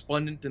all,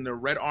 resplendent in their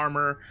red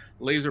armor,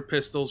 laser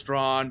pistols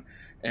drawn,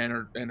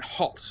 and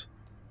halt.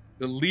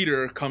 The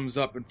leader comes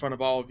up in front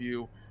of all of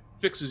you,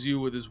 fixes you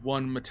with his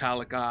one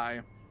metallic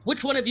eye.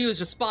 Which one of you is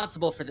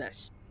responsible for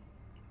this?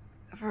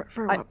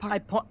 For what part?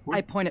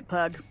 I point at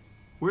Pug.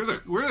 we're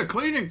the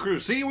cleaning crew.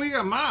 See, we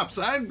got mops.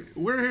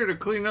 We're here to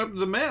clean up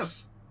the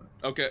mess.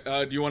 Okay,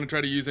 do you want to try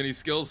to use any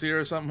skills here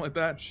or something like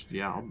that?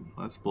 Yeah,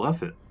 let's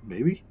bluff it,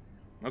 baby.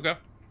 Okay.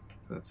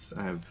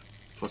 I have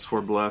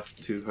 +4 bluff,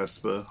 2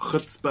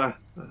 chutzpah,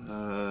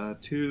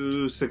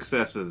 2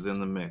 successes in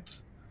the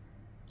mix.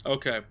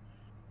 Okay.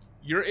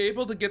 You're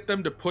able to get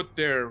them to put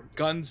their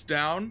guns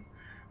down,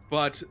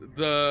 but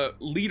the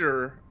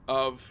leader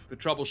of the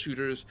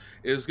troubleshooters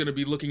is going to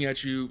be looking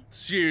at you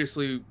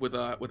seriously with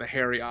a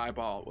hairy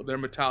eyeball, with their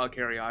metallic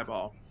hairy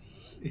eyeball.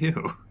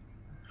 Ew.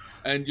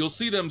 And you'll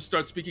see them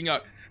start speaking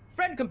out.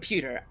 Friend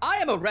Computer, I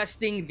am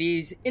arresting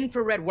these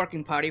Infrared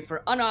Working Party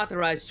for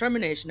unauthorized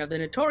termination of the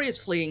notorious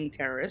fleeing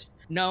terrorist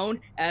known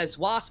as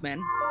Wassman.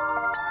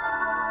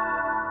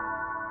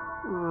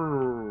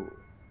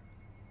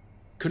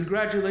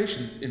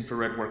 Congratulations,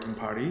 Infrared Working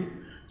Party.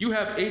 You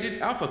have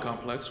aided Alpha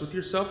Complex with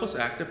your selfless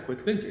act of quick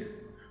thinking.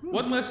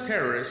 One less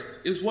terrorist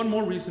is one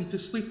more reason to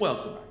sleep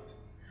well tonight.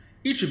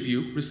 Each of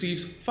you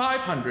receives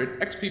 500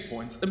 XP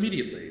points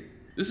immediately.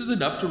 This is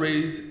enough to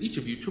raise each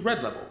of you to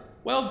red level.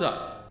 Well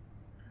done.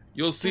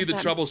 You'll see the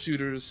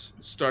troubleshooters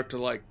start to,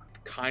 like,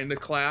 kind of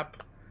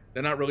clap.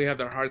 They're not really have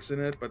their hearts in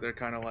it, but they're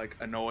kind of, like,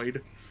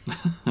 annoyed.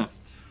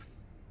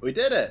 We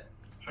did it.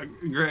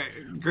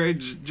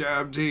 Great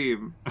job,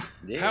 team.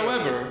 Yeah.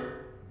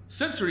 However,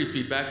 sensory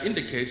feedback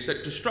indicates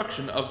that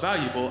destruction of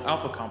valuable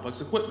Alpha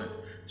Complex equipment,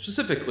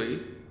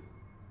 specifically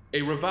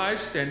a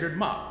revised standard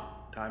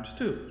mop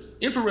 ×2.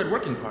 Infrared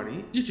Working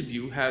Party, each of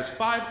you has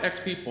 5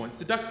 XP points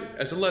deducted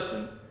as a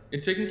lesson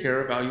in taking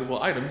care of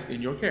valuable items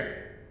in your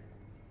care.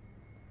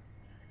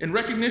 In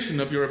recognition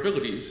of your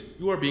abilities,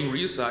 you are being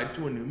reassigned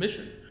to a new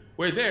mission,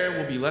 where there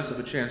will be less of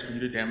a chance for you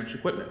to damage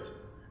equipment.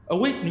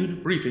 Await new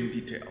briefing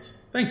details.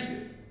 Thank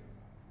you.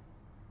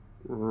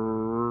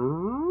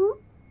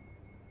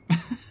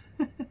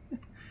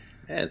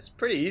 Yeah, it's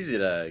pretty easy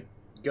to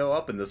go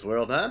up in this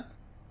world, huh?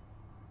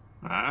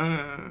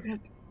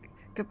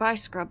 Goodbye,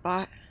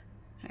 Scrubbot.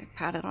 I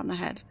pat it on the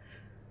head.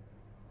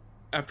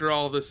 After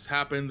all this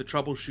happened, the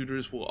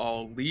troubleshooters will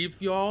all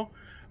leave y'all,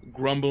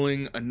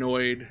 grumbling,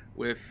 annoyed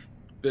with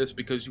this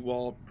because you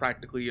all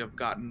practically have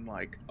gotten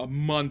like a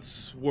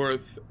month's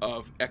worth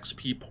of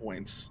XP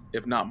points,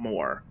 if not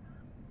more.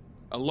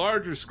 A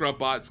larger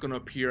Scrubbot is going to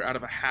appear out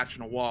of a hatch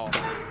in a wall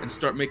and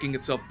start making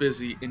itself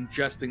busy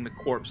ingesting the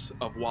corpse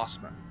of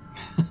Waspman.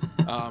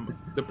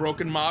 The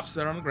broken mops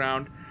that are on the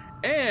ground,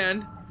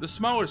 and the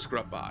smaller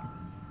Scrubbot.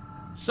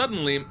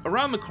 Suddenly,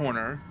 around the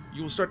corner,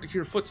 you will start to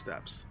hear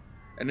footsteps.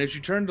 And as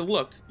you turn to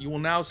look, you will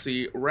now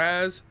see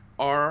Raz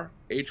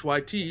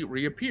RHYT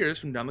reappears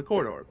from down the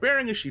corridor,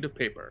 bearing a sheet of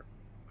paper.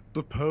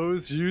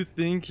 Suppose you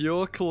think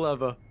you're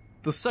clever.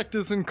 The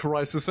sector's in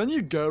crisis and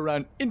you go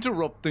around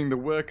interrupting the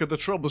work of the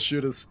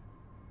troubleshooters.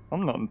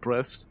 I'm not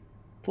impressed.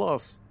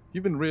 Plus,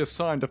 you've been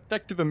reassigned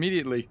effective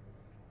immediately. It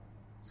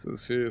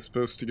says here you're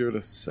supposed to go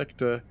to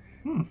Sector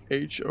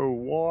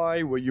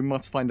HOY, where you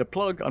must find a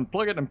plug,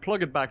 unplug it, and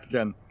plug it back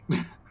again.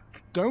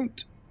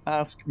 Don't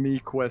ask me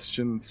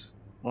questions.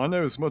 I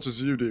know as much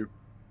as you do.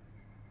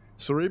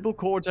 Cerebral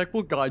Cortex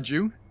will guide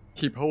you.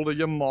 Keep hold of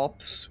your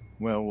mops.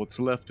 Well, what's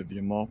left of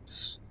your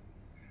mops.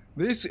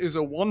 This is a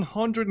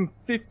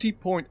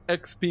 150-point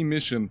XP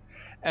mission,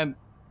 and...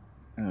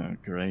 oh,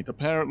 great.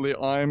 Apparently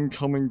I'm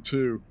coming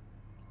too.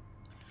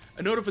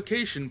 A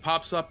notification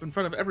pops up in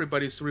front of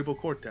everybody's cerebral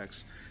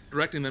cortex,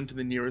 directing them to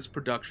the nearest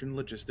production,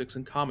 logistics,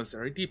 and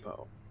commissary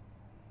depot.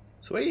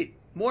 Sweet.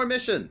 More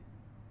mission.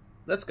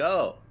 Let's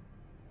go.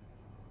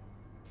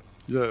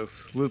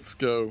 Yes, let's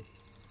go.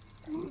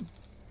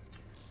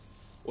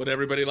 Would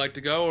everybody like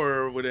to go,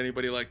 or would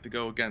anybody like to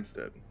go against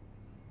it?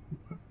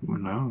 Well,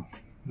 no.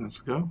 Let's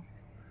go.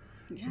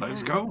 Yeah.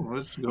 Let's go.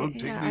 Let's go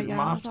take these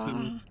mops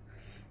and...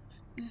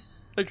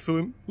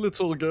 Excellent. Let's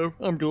all go.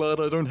 I'm glad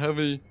I don't have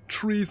any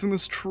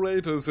treasonous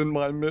traitors in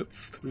my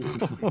midst.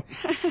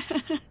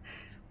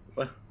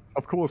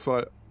 Of course,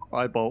 I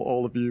eyeball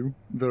all of you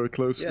very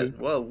closely. Yeah,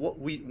 well,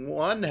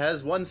 one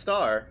has 1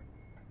 star.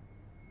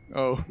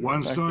 Oh, 1 I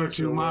star, guess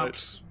 2 you're right.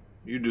 mops.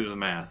 You do the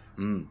math.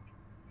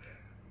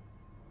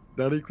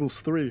 That equals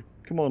 3.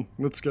 Come on,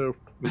 let's go.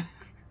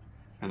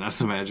 And that's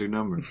the magic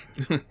number.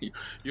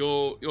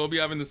 You'll be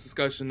having this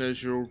discussion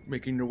as you're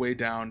making your way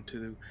down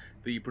to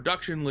the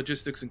production,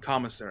 logistics, and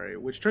commissary,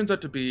 which turns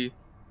out to be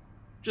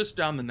just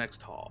down the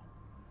next hall.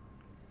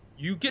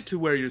 You get to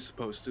where you're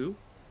supposed to,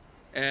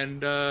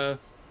 and the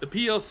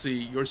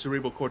PLC, your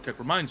cerebral cortex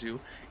reminds you,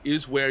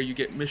 is where you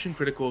get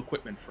mission-critical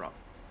equipment from.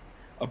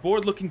 A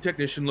bored-looking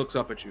technician looks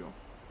up at you.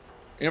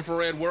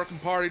 Infrared Working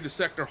Party to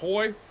Sector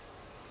Hoy?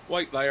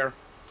 Wait there.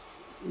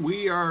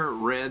 We are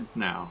red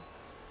now.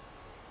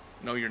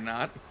 No, you're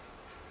not.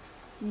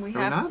 We Are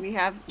have we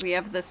not? we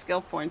have the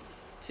skill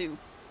points to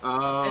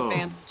Oh.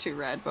 advance to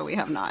red, but we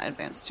have not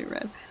advanced to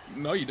red.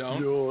 No, you don't.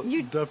 You're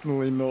You-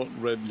 definitely not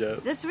red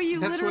yet. That's what you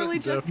That's what literally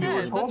just Jeff, you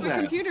were said. told That's what that.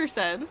 computer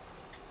said.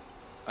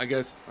 I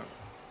guess...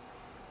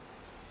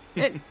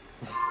 It,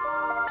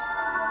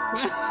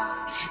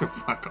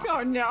 Fuck off.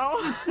 oh no!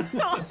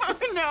 Oh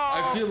no!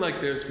 I feel like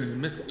there's been a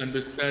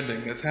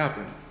misunderstanding that's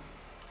happened.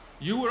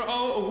 You were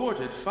all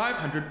awarded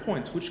 500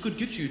 points, which could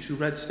get you to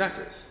red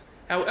status.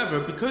 However,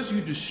 because you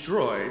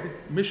destroyed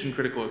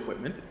mission-critical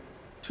equipment,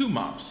 2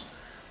 mops,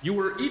 you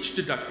were each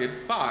deducted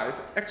 5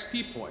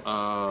 XP points.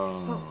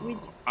 Oh. But we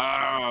d-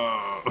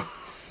 Oh.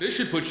 This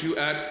should put you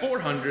at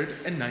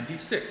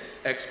 496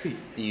 XP.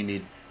 You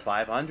need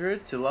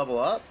 500 to level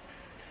up?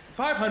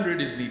 500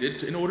 is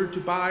needed in order to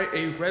buy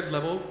a red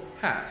level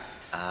pass.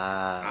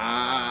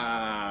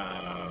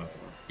 Ah.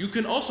 You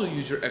can also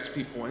use your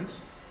XP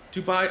points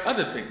to buy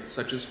other things,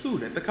 such as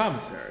food at the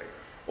commissary,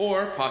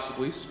 or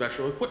possibly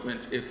special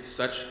equipment if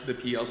such the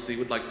PLC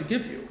would like to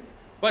give you.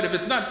 But if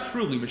it's not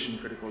truly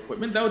mission-critical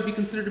equipment, that would be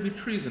considered to be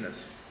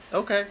treasonous.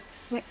 Okay.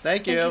 Wait,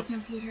 Thank you.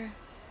 computer.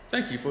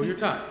 Thank you for your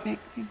time. Thank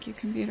you,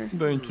 computer.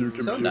 Thank you,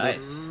 computer. So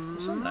nice.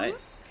 So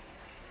nice.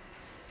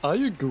 I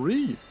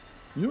agree.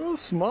 You're a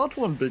smart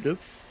one,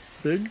 Biggest.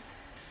 Big?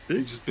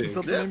 Big? Just big. Is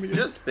that the Yeah, name again?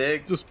 just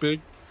big. Just big.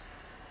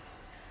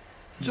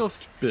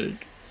 Just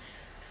big.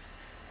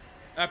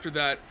 after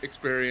that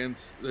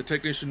experience, the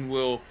technician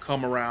will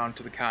come around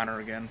to the counter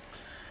again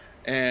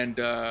and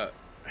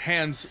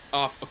hands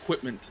off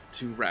equipment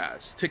to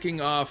Raz,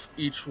 ticking off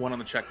each one on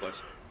the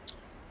checklist.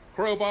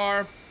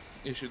 Crowbar,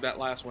 issued that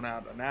last one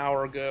out an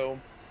hour ago.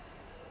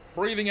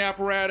 Breathing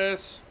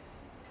apparatus,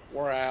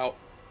 we're out.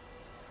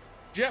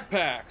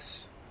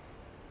 Jetpacks,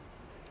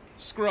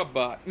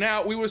 Scrubbot.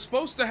 Now, we were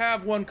supposed to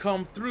have one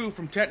come through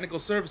from technical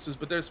services,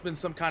 but there's been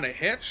some kind of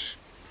hitch.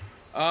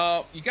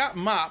 You got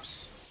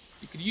mops.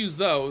 You could use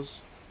those.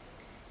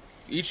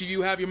 Each of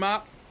you have your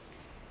mop?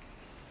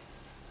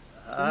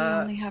 We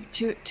only have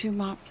two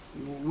mops.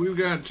 We've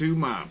got 2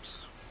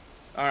 mops.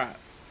 All right.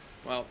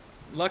 Well,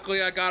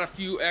 luckily I got a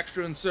few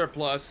extra in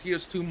surplus.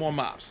 Here's 2 more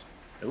mops.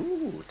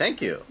 Ooh,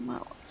 thank you.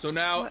 Well, So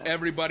now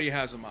everybody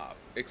has a mop,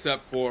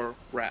 except for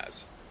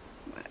Raz.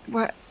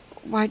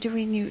 why do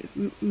we need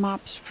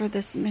mops for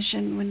this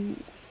mission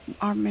when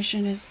our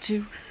mission is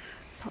to...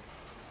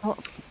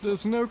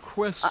 There's no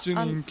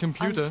questioning,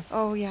 computer.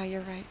 Oh, yeah,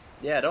 you're right.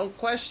 Yeah, don't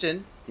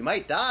question. You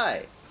might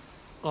die.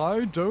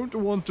 I don't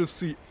want to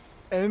see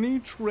any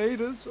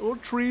traitors or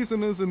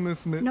treasoners in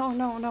this midst. No,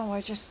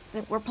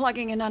 we're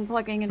plugging and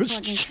unplugging and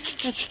plugging.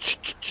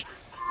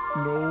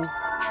 No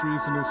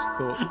treasonous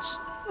thoughts.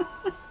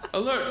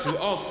 Alert to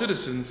all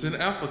citizens in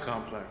Alpha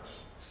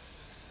Complex.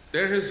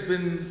 There has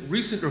been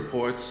recent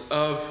reports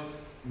of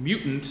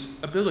mutant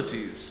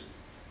abilities.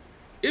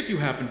 If you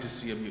happen to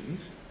see a mutant,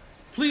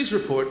 please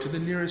report to the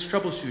nearest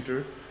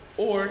troubleshooter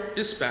or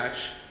dispatch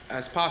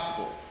as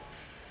possible.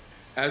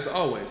 As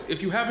always,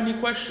 if you have any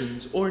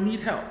questions or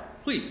need help,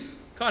 please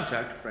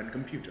contact Friend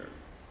Computer.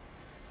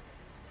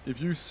 If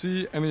you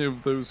see any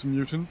of those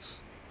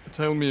mutants,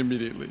 tell me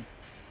immediately.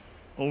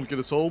 I'll get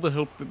us all the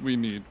help that we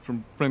need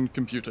from Friend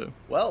Computer.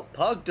 Well,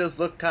 Pug does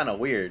look kind of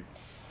weird.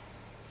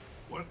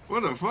 What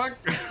the fuck?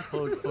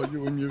 Are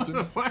you a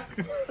mutant? What?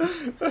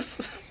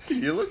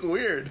 You look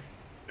weird.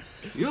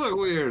 You look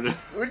weird.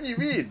 What do you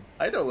mean?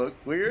 I don't look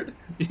weird.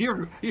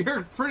 You're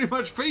pretty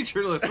much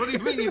featureless. What do you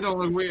mean you don't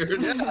look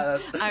weird? Yeah,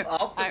 that's I'm-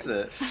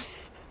 opposite.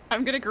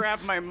 I'm gonna grab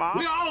my mop.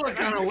 We all look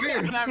kind of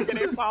weird. And I'm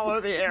gonna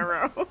follow the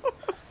arrow.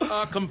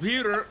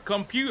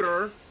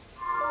 Computer.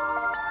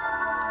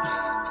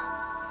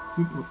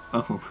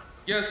 Oh.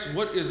 Yes,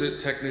 what is it,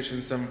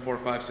 Technician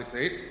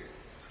 74568?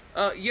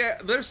 Yeah,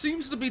 there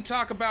seems to be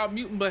talk about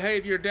mutant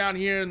behavior down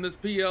here in this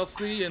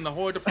PLC in the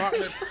Hoy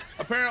department.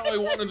 Apparently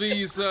one of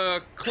these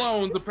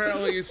clones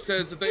apparently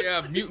says that they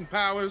have mutant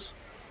powers.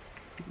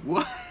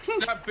 What?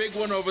 That big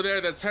one over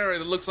there that's hairy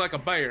that looks like a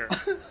bear.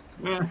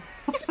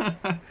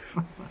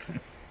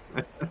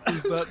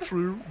 Is that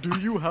true? Do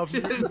you have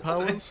mutant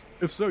powers?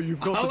 If so,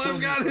 you've got All to tell I've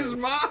me got is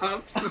first.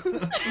 mops.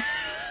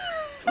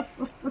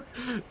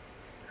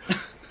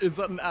 Is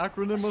that an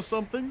acronym or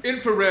something?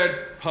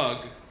 Infrared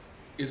Pug,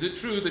 is it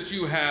true that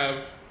you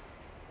have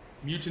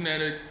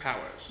mutanetic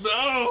powers?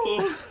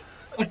 No!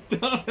 I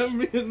don't have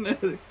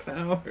mutanetic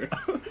power.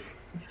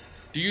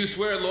 Do you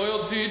swear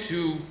loyalty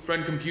to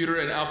Friend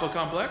Computer and Alpha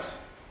Complex?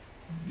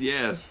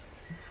 Yes.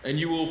 And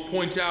you will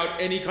point out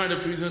any kind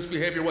of treasonous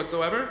behavior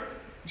whatsoever?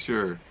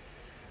 Sure.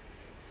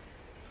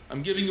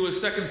 I'm giving you a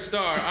second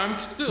star. I'm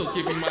still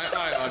keeping my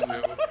eye on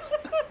you.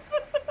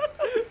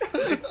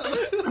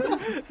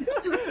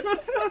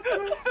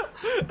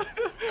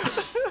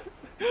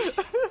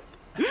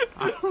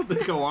 I don't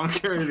think I want to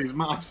carry these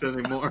mops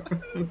anymore.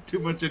 It's too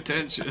much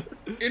attention.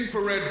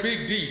 Infrared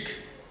Big Deke,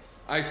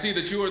 I see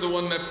that you are the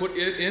one that put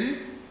it in.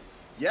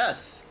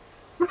 Yes.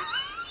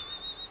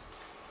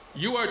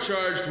 You are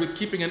charged with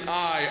keeping an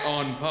eye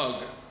on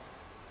Pug.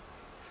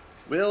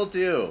 Will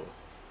do.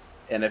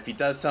 And if he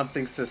does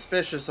something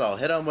suspicious, I'll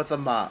hit him with a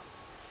mop.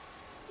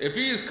 If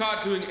he is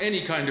caught doing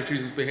any kind of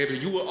treasonous behavior,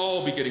 you will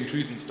all be getting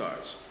treason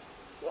stars.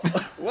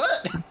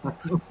 What?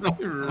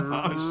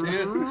 Oh,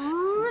 shit.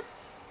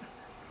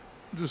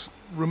 Just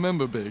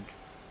remember, Big.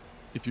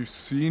 If you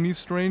see any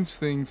strange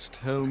things,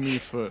 tell me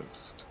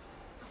first.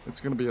 It's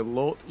going to be a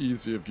lot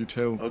easier if you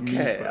tell me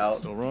Okay,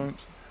 first, alright?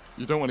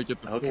 You don't want to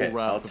get the Okay, full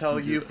wrath I'll of tell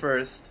you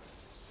computer. first.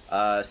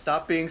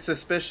 Stop being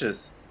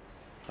suspicious,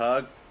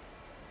 Pug.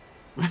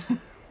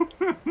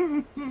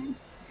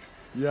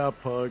 Yeah,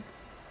 Pug.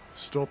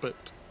 Stop it.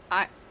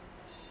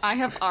 I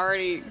have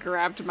already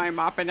grabbed my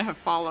mop and have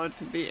followed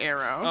the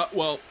arrow.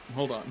 Well,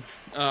 hold on.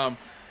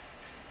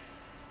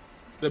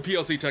 The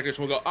PLC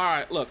technician will go, all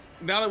right, look,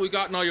 now that we've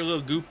gotten all your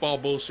little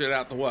goofball bullshit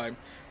out the way,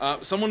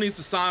 someone needs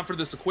to sign for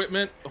this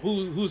equipment.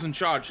 Who's in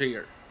charge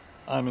here?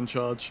 I'm in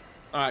charge.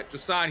 All right,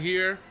 just sign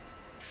here,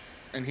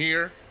 and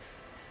here,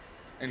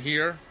 and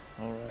here,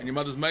 and Alright. your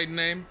mother's maiden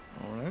name.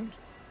 Alright.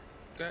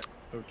 Okay.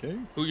 Okay.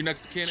 Who your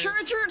next of kin is?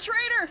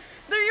 Traitor!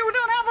 There, you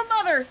don't have a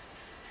mother!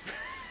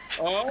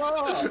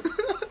 Oh!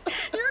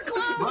 You're a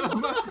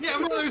clown! Yeah,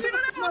 mothers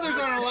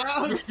aren't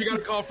allowed. You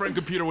gotta call Friend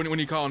Computer when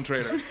you call him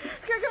traitor. Computer,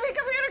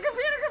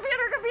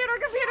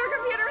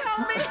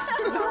 help me!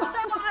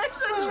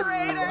 It's a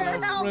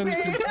traitor! Help me!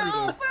 Friend Computer.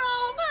 Help!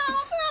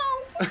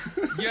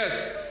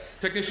 Yes,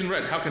 Technician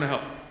Red, how can I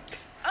help?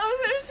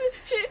 Oh,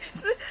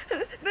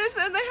 they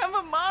said they have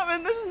a mom,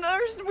 and this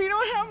nurse, we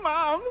don't have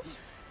moms.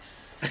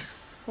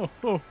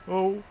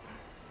 Oh.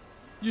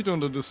 You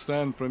don't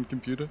understand, friend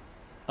computer.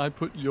 I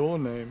put your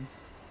name.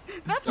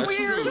 That's That's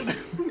weird.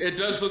 true. It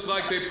does look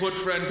like they put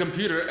Friend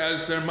Computer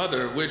as their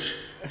mother, which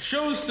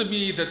shows to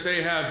me that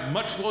they have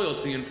much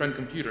loyalty in Friend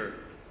Computer.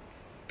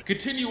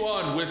 Continue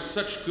on with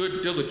such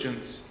good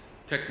diligence,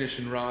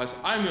 Technician Roz.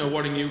 I'm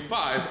awarding you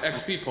 5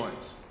 XP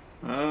points.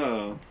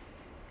 Oh.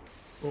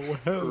 Oh,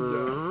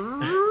 hell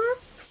yeah.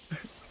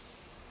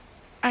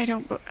 I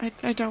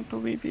don't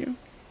believe you.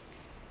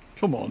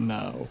 Come on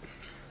now.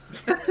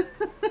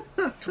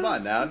 Come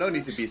on now, no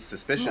need to be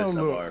suspicious Oh, of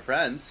look. our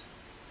friends.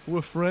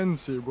 We're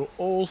friends here. We're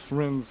all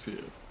friends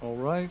here.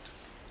 Alright?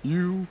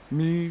 You,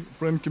 me,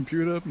 friend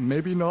computer,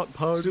 maybe not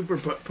Pug. Super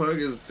Pug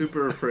is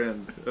super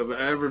friend of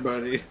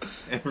everybody,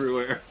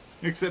 everywhere,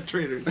 except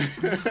traders.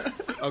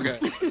 Okay.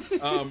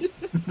 I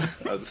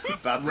was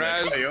about to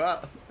Raz. call you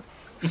out.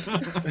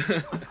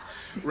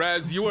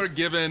 Raz, you are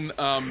given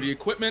the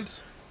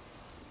equipment.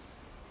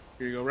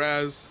 Here you go,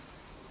 Raz.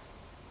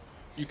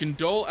 You can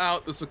dole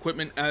out this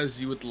equipment as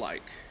you would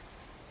like.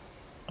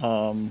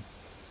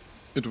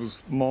 It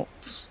was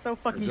mops. So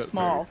fucking Is that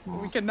small. very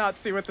small? We cannot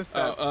see what this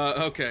does.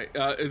 Okay.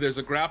 There's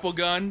a grapple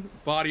gun,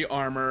 body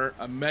armor,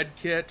 a med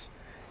kit,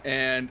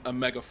 and a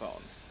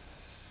megaphone.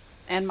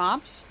 And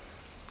mops?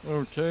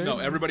 Okay. No,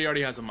 everybody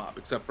already has a mop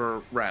except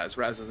for Raz.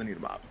 Raz doesn't need a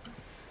mop.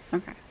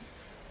 Okay.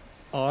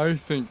 I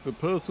think the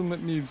person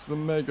that needs the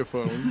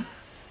megaphone,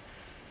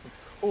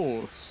 of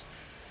course,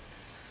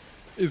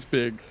 is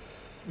big.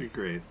 Be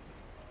great.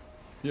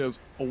 He has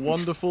a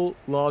wonderful,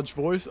 large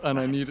voice, and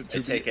I need it to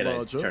I take be it and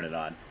larger. turn it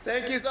on.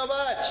 Thank you so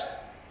much!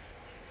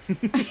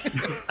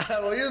 I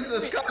will use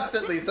this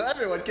constantly so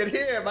everyone can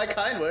hear my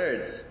kind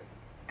words.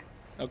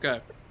 Okay.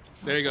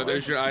 There you go.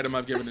 There's your item.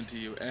 I've given it to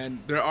you. And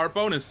there are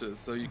bonuses,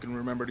 so you can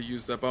remember to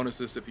use the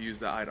bonuses if you use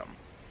the item.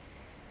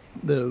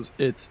 There's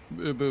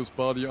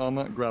body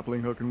armor,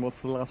 grappling hook, and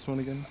what's the last one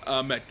again?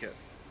 Med kit.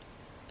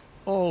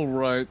 All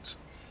right,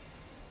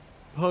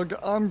 Pug.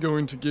 I'm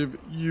going to give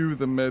you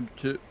the med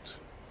kit.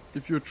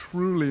 If you're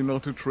truly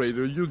not a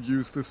trader, you'll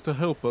use this to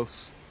help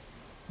us.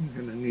 I'm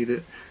gonna need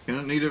it.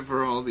 Gonna need it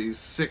for all these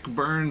sick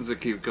burns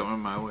that keep coming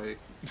my way.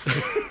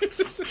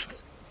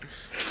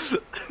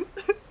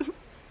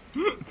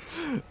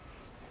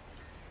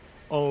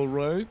 All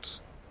right,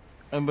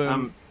 and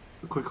then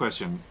Quick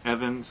question,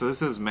 Evan. So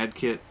this is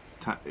medkit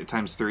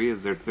times 3.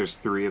 Is there's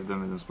 3 of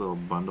them in this little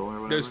bundle or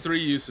whatever? There's 3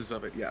 uses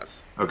of it,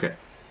 yes. Okay.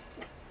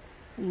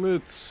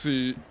 let's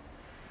see.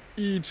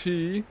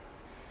 E.T.,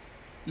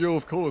 you're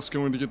of course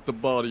going to get the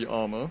body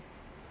armor.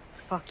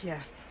 Fuck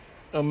yes.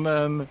 And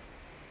then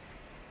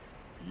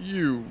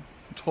you,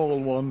 tall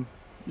one,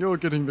 you're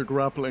getting the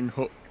grappling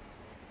hook.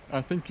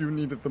 I think you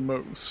need it the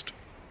most.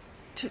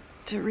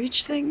 To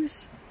reach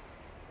things?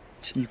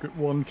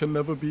 One can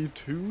never be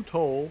too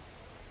tall.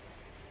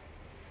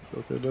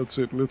 Okay, that's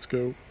it. Let's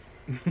go.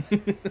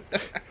 Alright,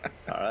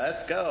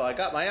 let's go. I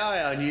got my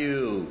eye on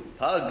you.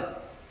 Pug.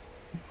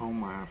 Oh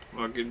my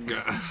fucking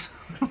god.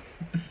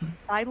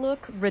 I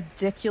look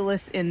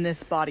ridiculous in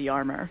this body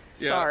armor.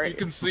 Yeah, Sorry. you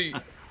can see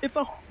It's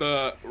a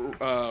the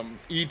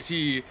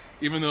E.T.,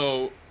 even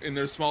though in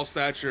their small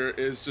stature,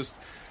 is just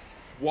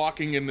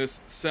walking in this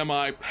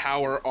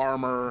semi-power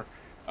armor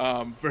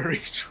very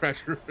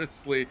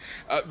treacherously.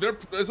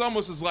 It's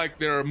almost as like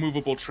they're a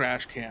movable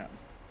trash can.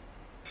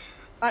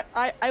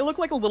 I look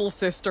like a little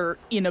sister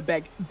in a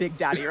big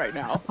daddy right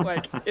now.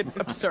 Like, it's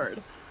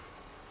absurd.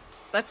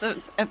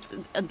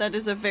 That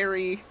is a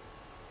very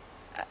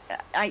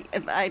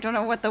I don't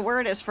know what the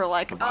word is for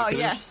like, Evocative?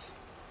 oh yes.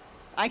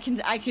 I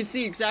can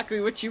see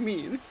exactly what you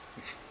mean.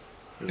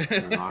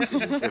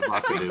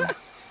 Evocative.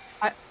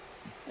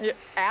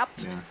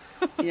 Apt.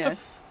 Yeah.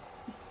 Yes.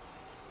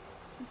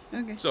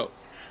 Okay. So,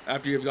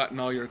 after you've gotten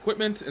all your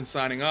equipment and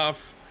signing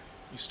off,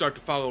 you start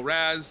to follow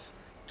Raz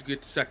to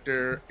get to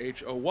sector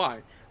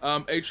HOY.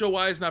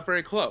 HOY is not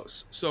very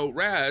close, so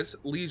Raz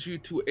leads you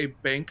to a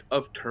bank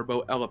of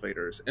turbo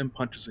elevators and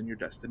punches in your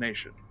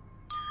destination.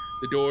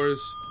 The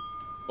doors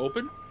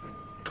open,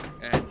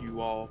 and you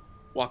all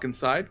walk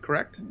inside,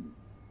 correct?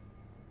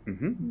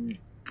 Mm-hmm.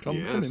 Come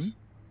Yes. in.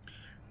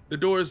 The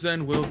doors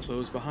then will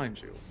close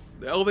behind you.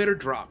 The elevator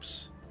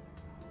drops,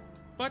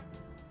 but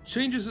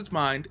changes its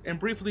mind and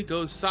briefly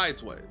goes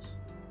sideways,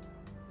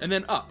 and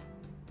then up.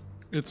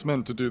 It's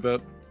meant to do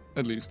that.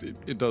 At least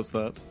it does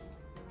that.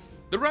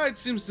 The ride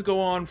seems to go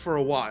on for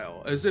a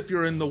while, as if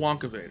you're in the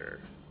Wonkavator,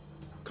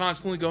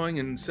 constantly going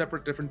in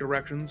separate different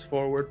directions,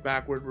 forward,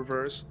 backward,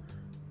 reverse.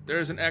 There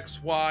is an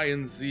X, Y,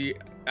 and Z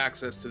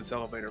access to this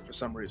elevator for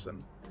some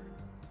reason.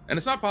 And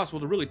it's not possible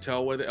to really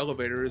tell where the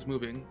elevator is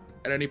moving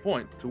at any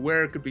point to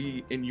where it could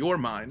be in your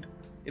mind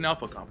in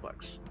Alpha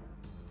Complex.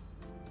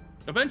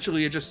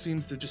 Eventually, it just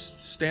seems to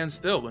just stand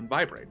still and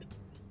vibrate.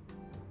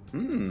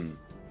 Hmm.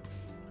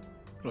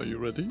 Are you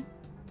ready?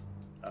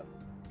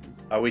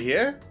 Are we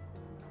here?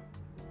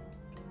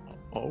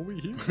 Are we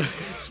here?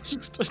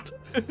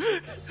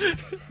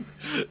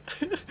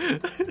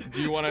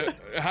 Do you want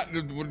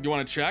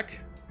to check?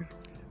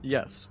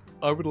 Yes.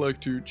 I would like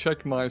to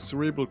check my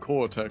cerebral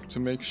cortex to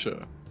make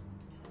sure.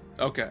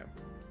 Okay.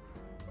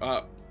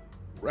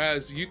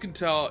 Raz, you can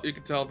tell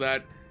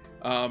that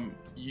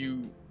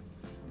you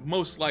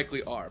most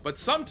likely are, but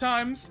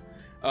sometimes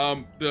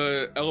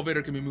the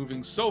elevator can be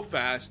moving so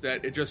fast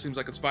that it just seems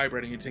like it's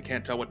vibrating. You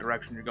can't tell what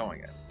direction you're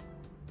going in.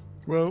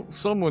 Well,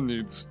 someone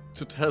needs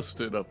to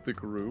test it of the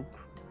group.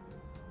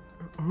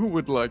 Who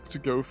would like to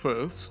go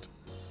first?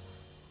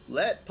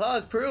 Let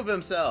Pug prove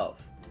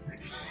himself.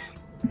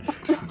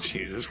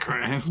 Jesus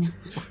Christ.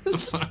 What the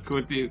fuck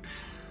with you?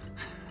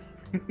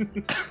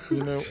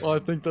 You know, I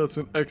think that's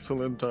an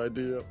excellent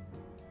idea.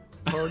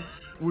 Pug,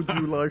 would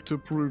you like to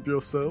prove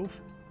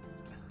yourself?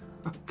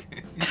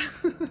 Okay.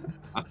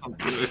 I'll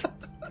do it.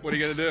 What are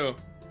you gonna do?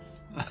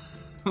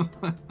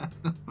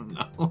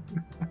 No.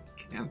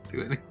 Can't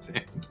do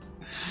anything.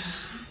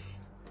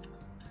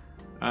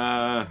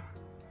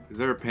 Is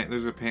there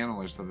there's a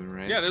panel or something,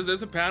 right? Yeah,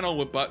 there's a panel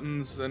with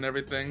buttons and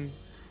everything.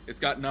 It's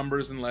got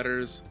numbers and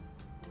letters.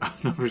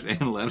 Numbers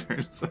and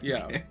letters. Okay.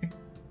 Yeah.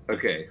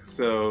 Okay,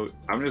 so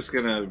I'm just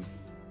gonna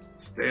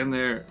stand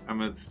there. I'm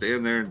gonna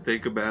stand there and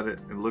think about it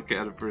and look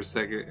at it for a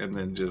second, and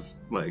then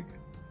just like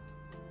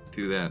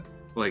do that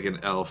like an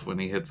elf when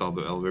he hits all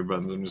the elevator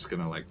buttons. I'm just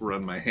gonna like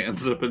run my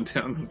hands up and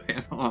down the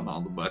panel on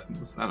all the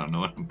buttons. I don't know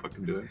what I'm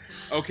fucking doing.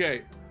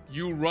 Okay,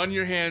 you run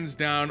your hands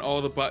down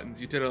all the buttons.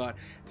 You did a lot.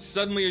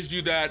 Suddenly, as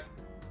you do that,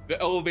 the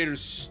elevator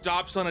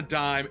stops on a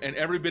dime, and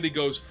everybody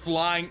goes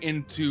flying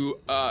into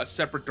a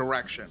separate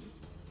direction.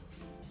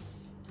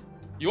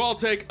 You all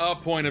take a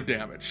point of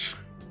damage.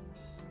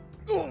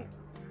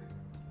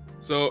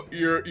 So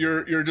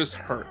you're just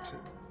hurt.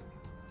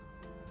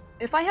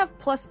 If I have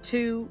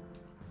 +2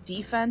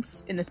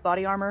 defense in this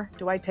body armor,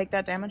 do I take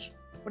that damage?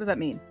 What does that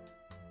mean?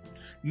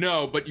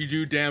 No, but you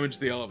do damage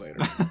the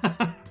elevator.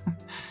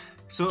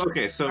 So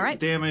All right.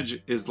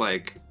 damage is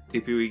like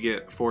if we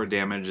get 4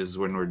 damage is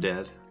when we're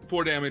dead.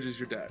 4 damage is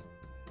you're dead.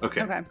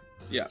 Okay. Okay.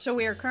 Yeah. So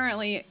we are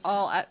currently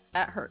all at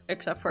hurt,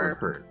 except We're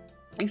for hurt.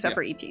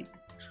 ET.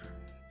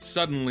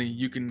 Suddenly,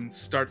 you can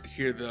start to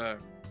hear the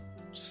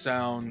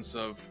sounds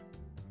of,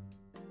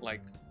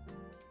 like,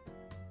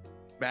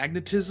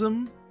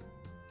 magnetism.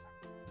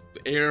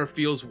 The air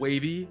feels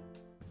wavy,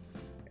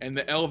 and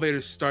the elevator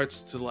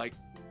starts to, like,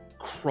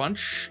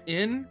 crunch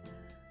in,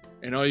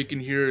 and all you can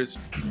hear is...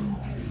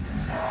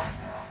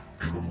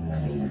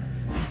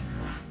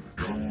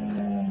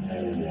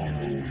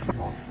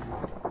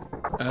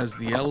 as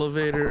the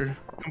elevator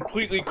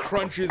completely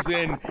crunches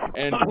in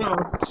and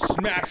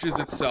smashes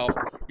itself.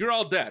 You're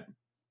all dead.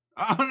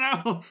 Oh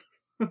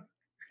no!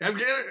 I'm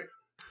getting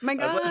My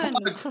God.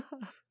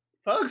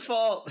 Pug's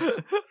fault.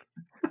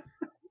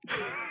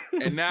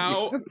 And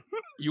now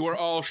you are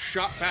all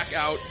shot back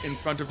out in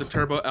front of the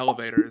turbo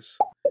elevators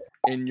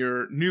in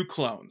your new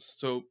clones.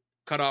 So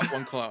cut off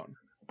one clone.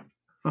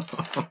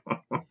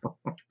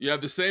 You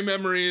have the same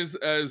memories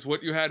as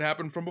what you had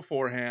happen from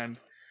beforehand.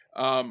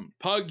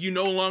 Pug, you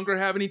no longer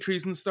have any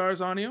treason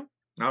stars on you.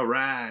 All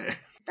right.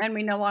 And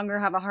we no longer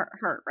have a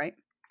hurt, right?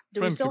 Do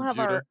we Friend still have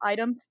our computer.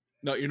 items?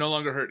 No, you're no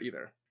longer hurt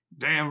either.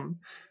 Damn.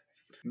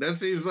 That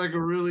seems like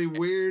a really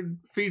weird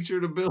feature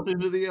to build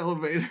into the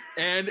elevator.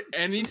 And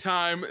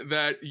anytime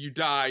that you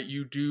die,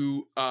 you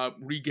do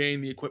regain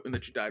the equipment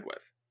that you died with.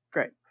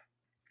 Great.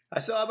 I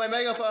still have my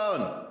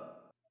megaphone.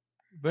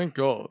 Thank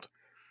God.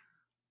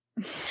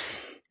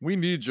 We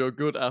need your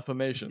good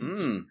affirmations.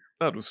 Mm.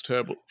 That was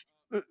terrible.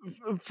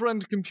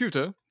 Friend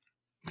computer,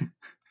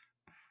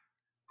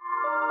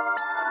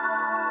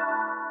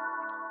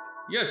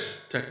 Yes,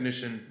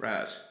 Technician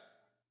Raz.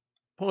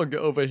 Pug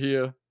over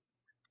here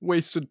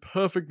wasted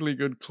perfectly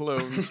good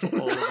clones for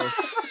all of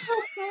us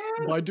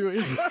by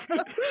doing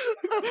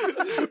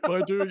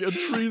a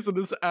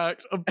treasonous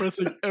act of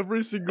pressing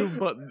every single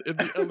button in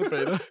the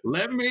elevator.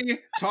 Let me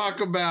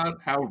talk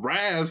about how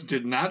Raz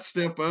did not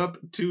step up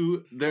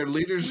to their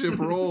leadership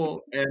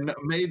role and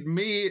made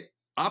me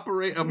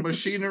operate a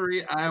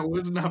machinery I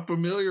was not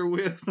familiar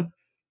with.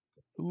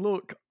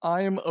 Look,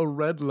 I am a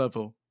red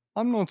level.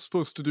 I'm not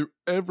supposed to do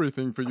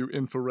everything for you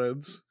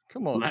infrareds.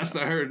 Come on. Last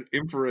I heard,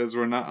 infrareds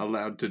were not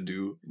allowed to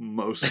do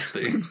most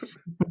things.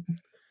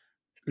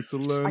 It's a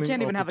learning I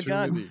can't even have a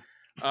gun.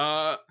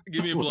 opportunity.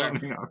 Give me a bluff.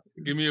 Learning on-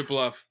 Give me a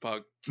bluff,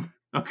 Pug.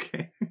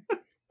 Okay.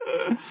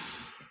 I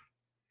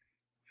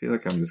feel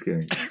like I'm just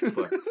getting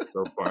fucked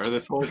so far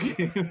this whole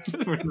game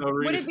for no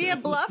reason. Would it be a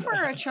bluff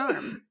or a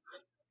charm?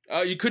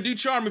 You could do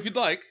charm if you'd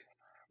like.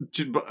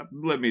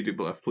 Let me do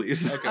bluff,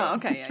 please. Okay. Oh,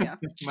 okay, yeah.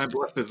 My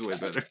bluff is way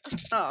better.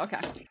 Oh,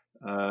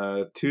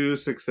 okay. 2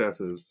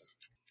 successes.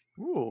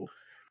 Ooh.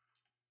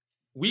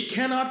 We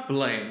cannot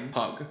blame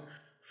Pug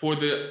for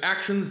the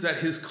actions that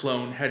his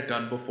clone had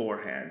done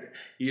beforehand.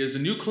 He is a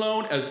new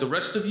clone as the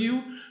rest of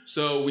you,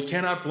 so we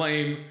cannot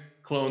blame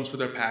clones for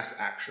their past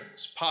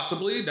actions.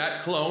 Possibly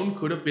that clone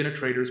could have been a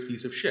traitor's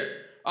piece of shit.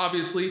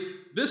 Obviously,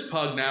 this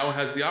Pug now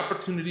has the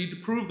opportunity to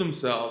prove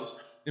themselves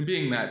in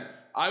being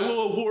that. I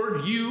will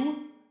award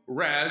you,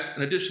 Raz,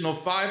 an additional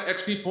 5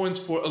 XP points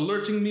for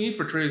alerting me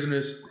for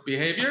treasonous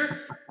behavior.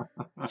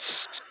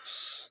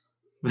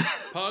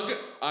 Pug,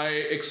 I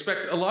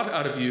expect a lot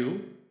out of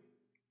you.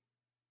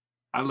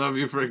 I love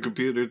you, friend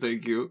computer.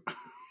 Thank you.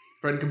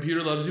 Friend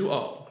Computer loves you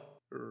all.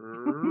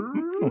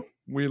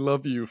 We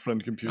love you,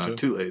 friend computer.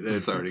 Too late.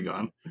 It's already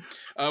gone.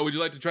 Would you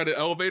like to try the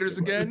elevators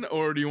again,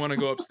 or do you want to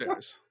go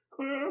upstairs?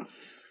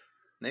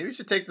 Maybe we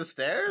should take the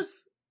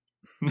stairs?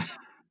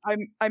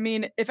 I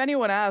mean, if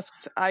anyone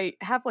asked, I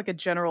have like a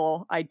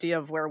general idea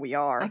of where we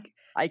are.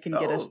 I can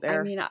get us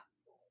there. I mean,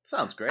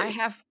 Sounds great.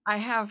 I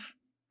have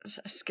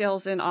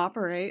skills in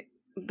operate.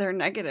 They're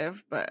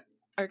negative, but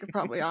I could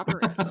probably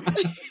operate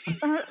something.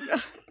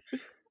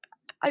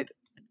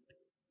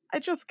 I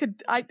just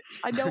could. I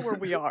know where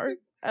we are,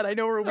 and I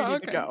know where we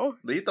need to go.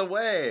 Lead the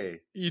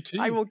way. E.T.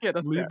 I will get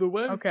us Lead there. the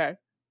way. Okay.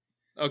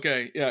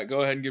 Okay, yeah, go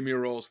ahead and give me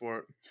your rolls for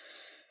it.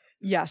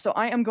 Yeah, so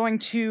I am going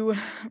to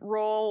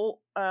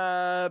roll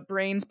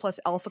brains plus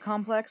alpha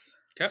complex.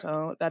 Okay.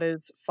 So that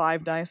is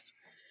 5 dice.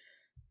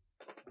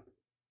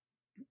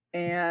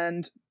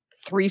 And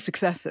 3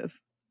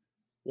 successes.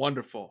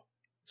 Wonderful.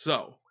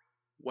 So,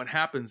 what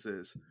happens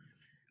is,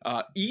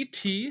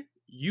 E.T.,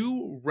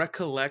 you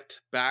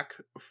recollect back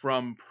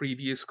from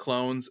previous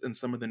clones and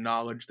some of the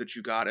knowledge that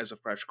you got as a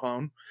fresh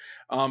clone.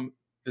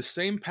 The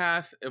same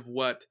path of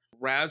what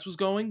Raz was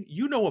going,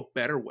 you know a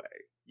better way.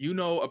 You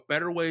know a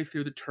better way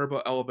through the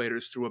turbo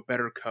elevators through a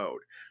better code.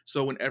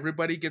 So when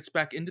everybody gets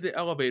back into the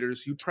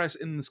elevators, you press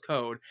in this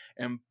code,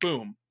 and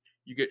boom,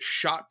 you get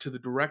shot to the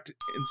direct,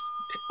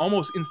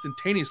 almost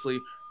instantaneously,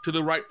 to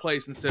the right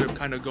place instead of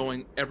kind of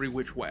going every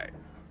which way.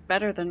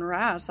 Better than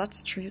Raz.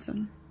 That's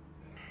treason.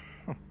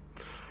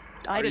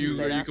 I didn't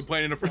say that. Are you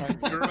complaining to Friend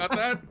Computer about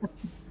that?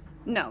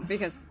 No,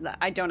 because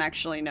I don't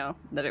actually know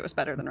that it was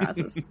better than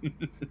Raz's.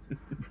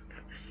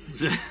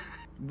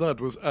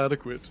 That was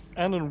adequate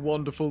and a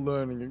wonderful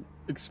learning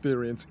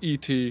experience.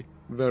 E.T.,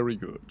 very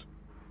good.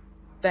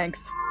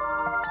 Thanks.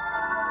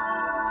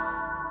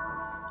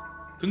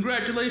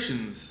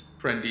 Congratulations,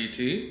 friend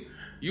E.T.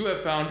 You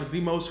have found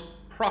the most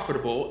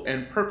profitable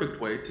and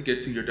perfect way to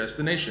get to your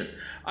destination.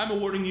 I'm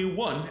awarding you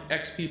 1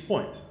 XP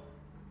point.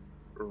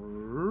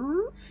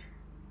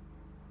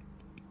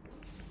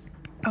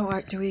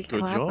 Oh, do we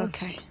Good clap? job.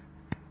 Okay.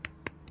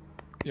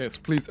 Yes,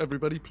 please,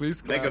 everybody, please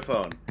clap.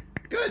 Megaphone.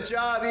 Good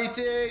job,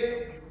 E.T.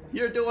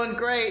 You're doing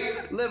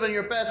great. Living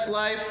your best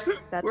life.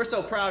 We're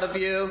so proud of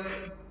you.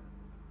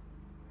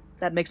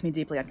 That makes me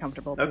deeply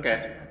uncomfortable.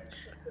 Okay.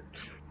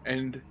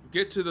 And you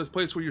get to the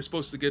place where you're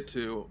supposed to get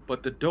to,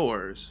 but the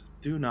doors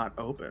do not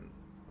open.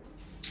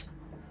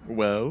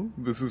 Well,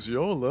 this is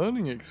your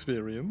learning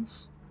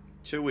experience.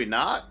 Should we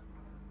not?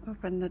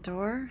 Open the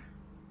door.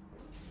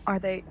 Are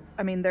they?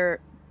 I mean,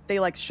 they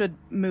like should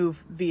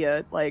move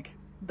via like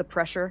the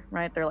pressure,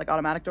 right? They're like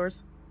automatic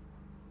doors.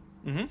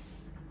 Mm-hmm.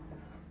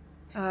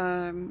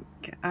 I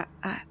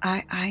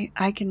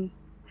can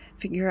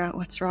figure out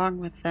what's wrong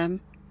with them.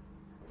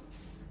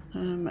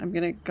 I'm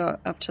gonna go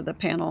up to the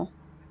panel.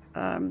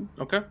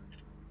 Okay.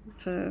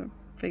 To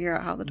figure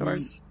out how the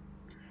doors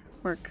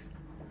work.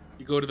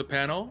 You go to the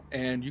panel,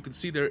 and you can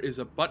see there is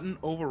a button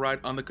override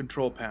on the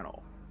control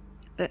panel.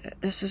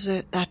 This is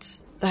it.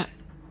 That's that.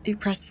 You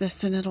press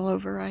this and it'll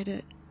override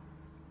it.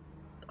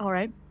 All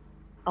right,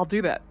 I'll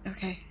do that.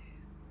 Okay.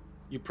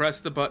 You press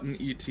the button,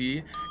 E.T.,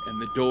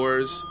 and the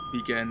doors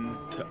begin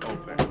to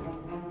open.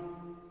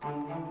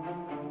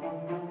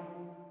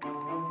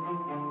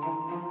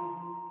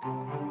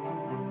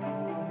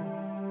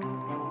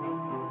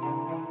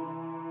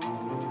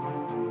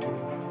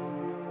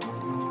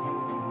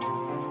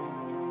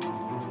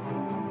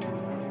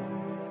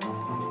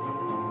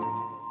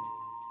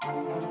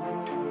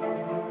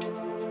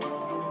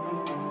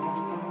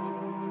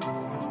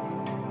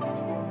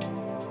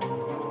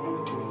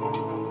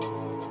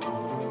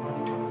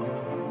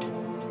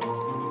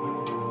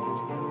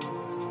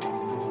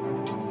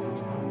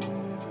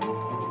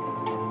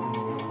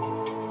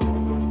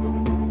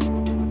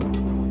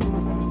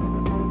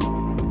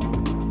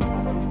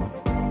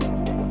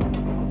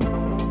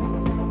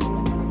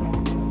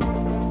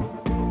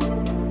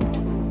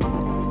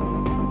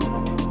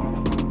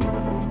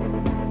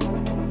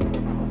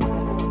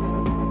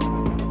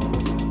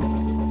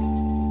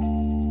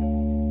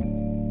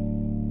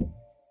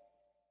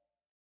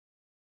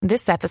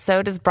 This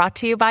episode is brought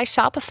to you by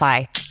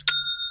Shopify.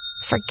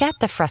 Forget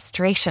the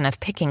frustration of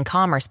picking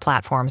commerce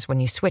platforms when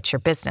you switch your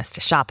business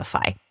to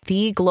Shopify,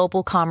 the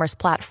global commerce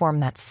platform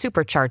that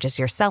supercharges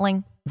your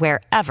selling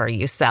wherever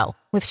you sell.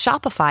 With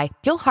Shopify,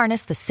 you'll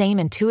harness the same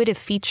intuitive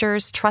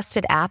features,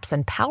 trusted apps,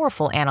 and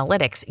powerful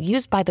analytics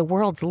used by the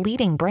world's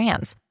leading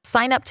brands.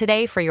 Sign up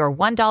today for your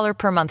 $1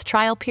 per month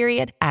trial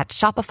period at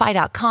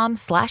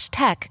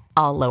shopify.com/tech,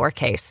 all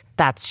lowercase.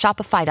 That's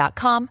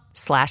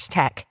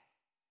shopify.com/tech.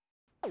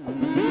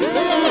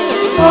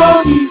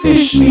 Party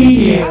Fish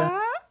Media.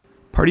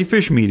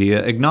 Partyfish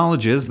Media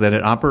acknowledges that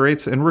it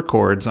operates and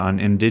records on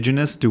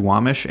indigenous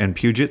Duwamish and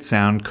Puget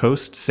Sound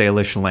Coast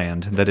Salish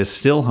land that is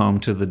still home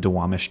to the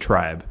Duwamish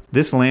tribe.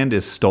 This land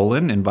is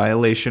stolen in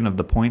violation of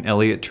the Point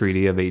Elliott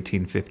Treaty of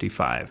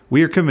 1855.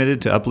 We are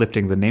committed to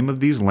uplifting the name of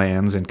these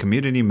lands and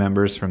community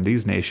members from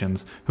these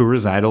nations who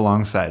reside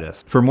alongside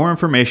us. For more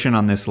information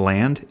on this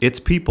land, its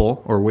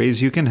people, or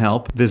ways you can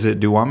help, visit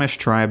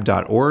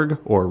duwamishtribe.org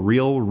or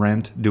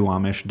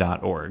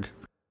realrentduwamish.org.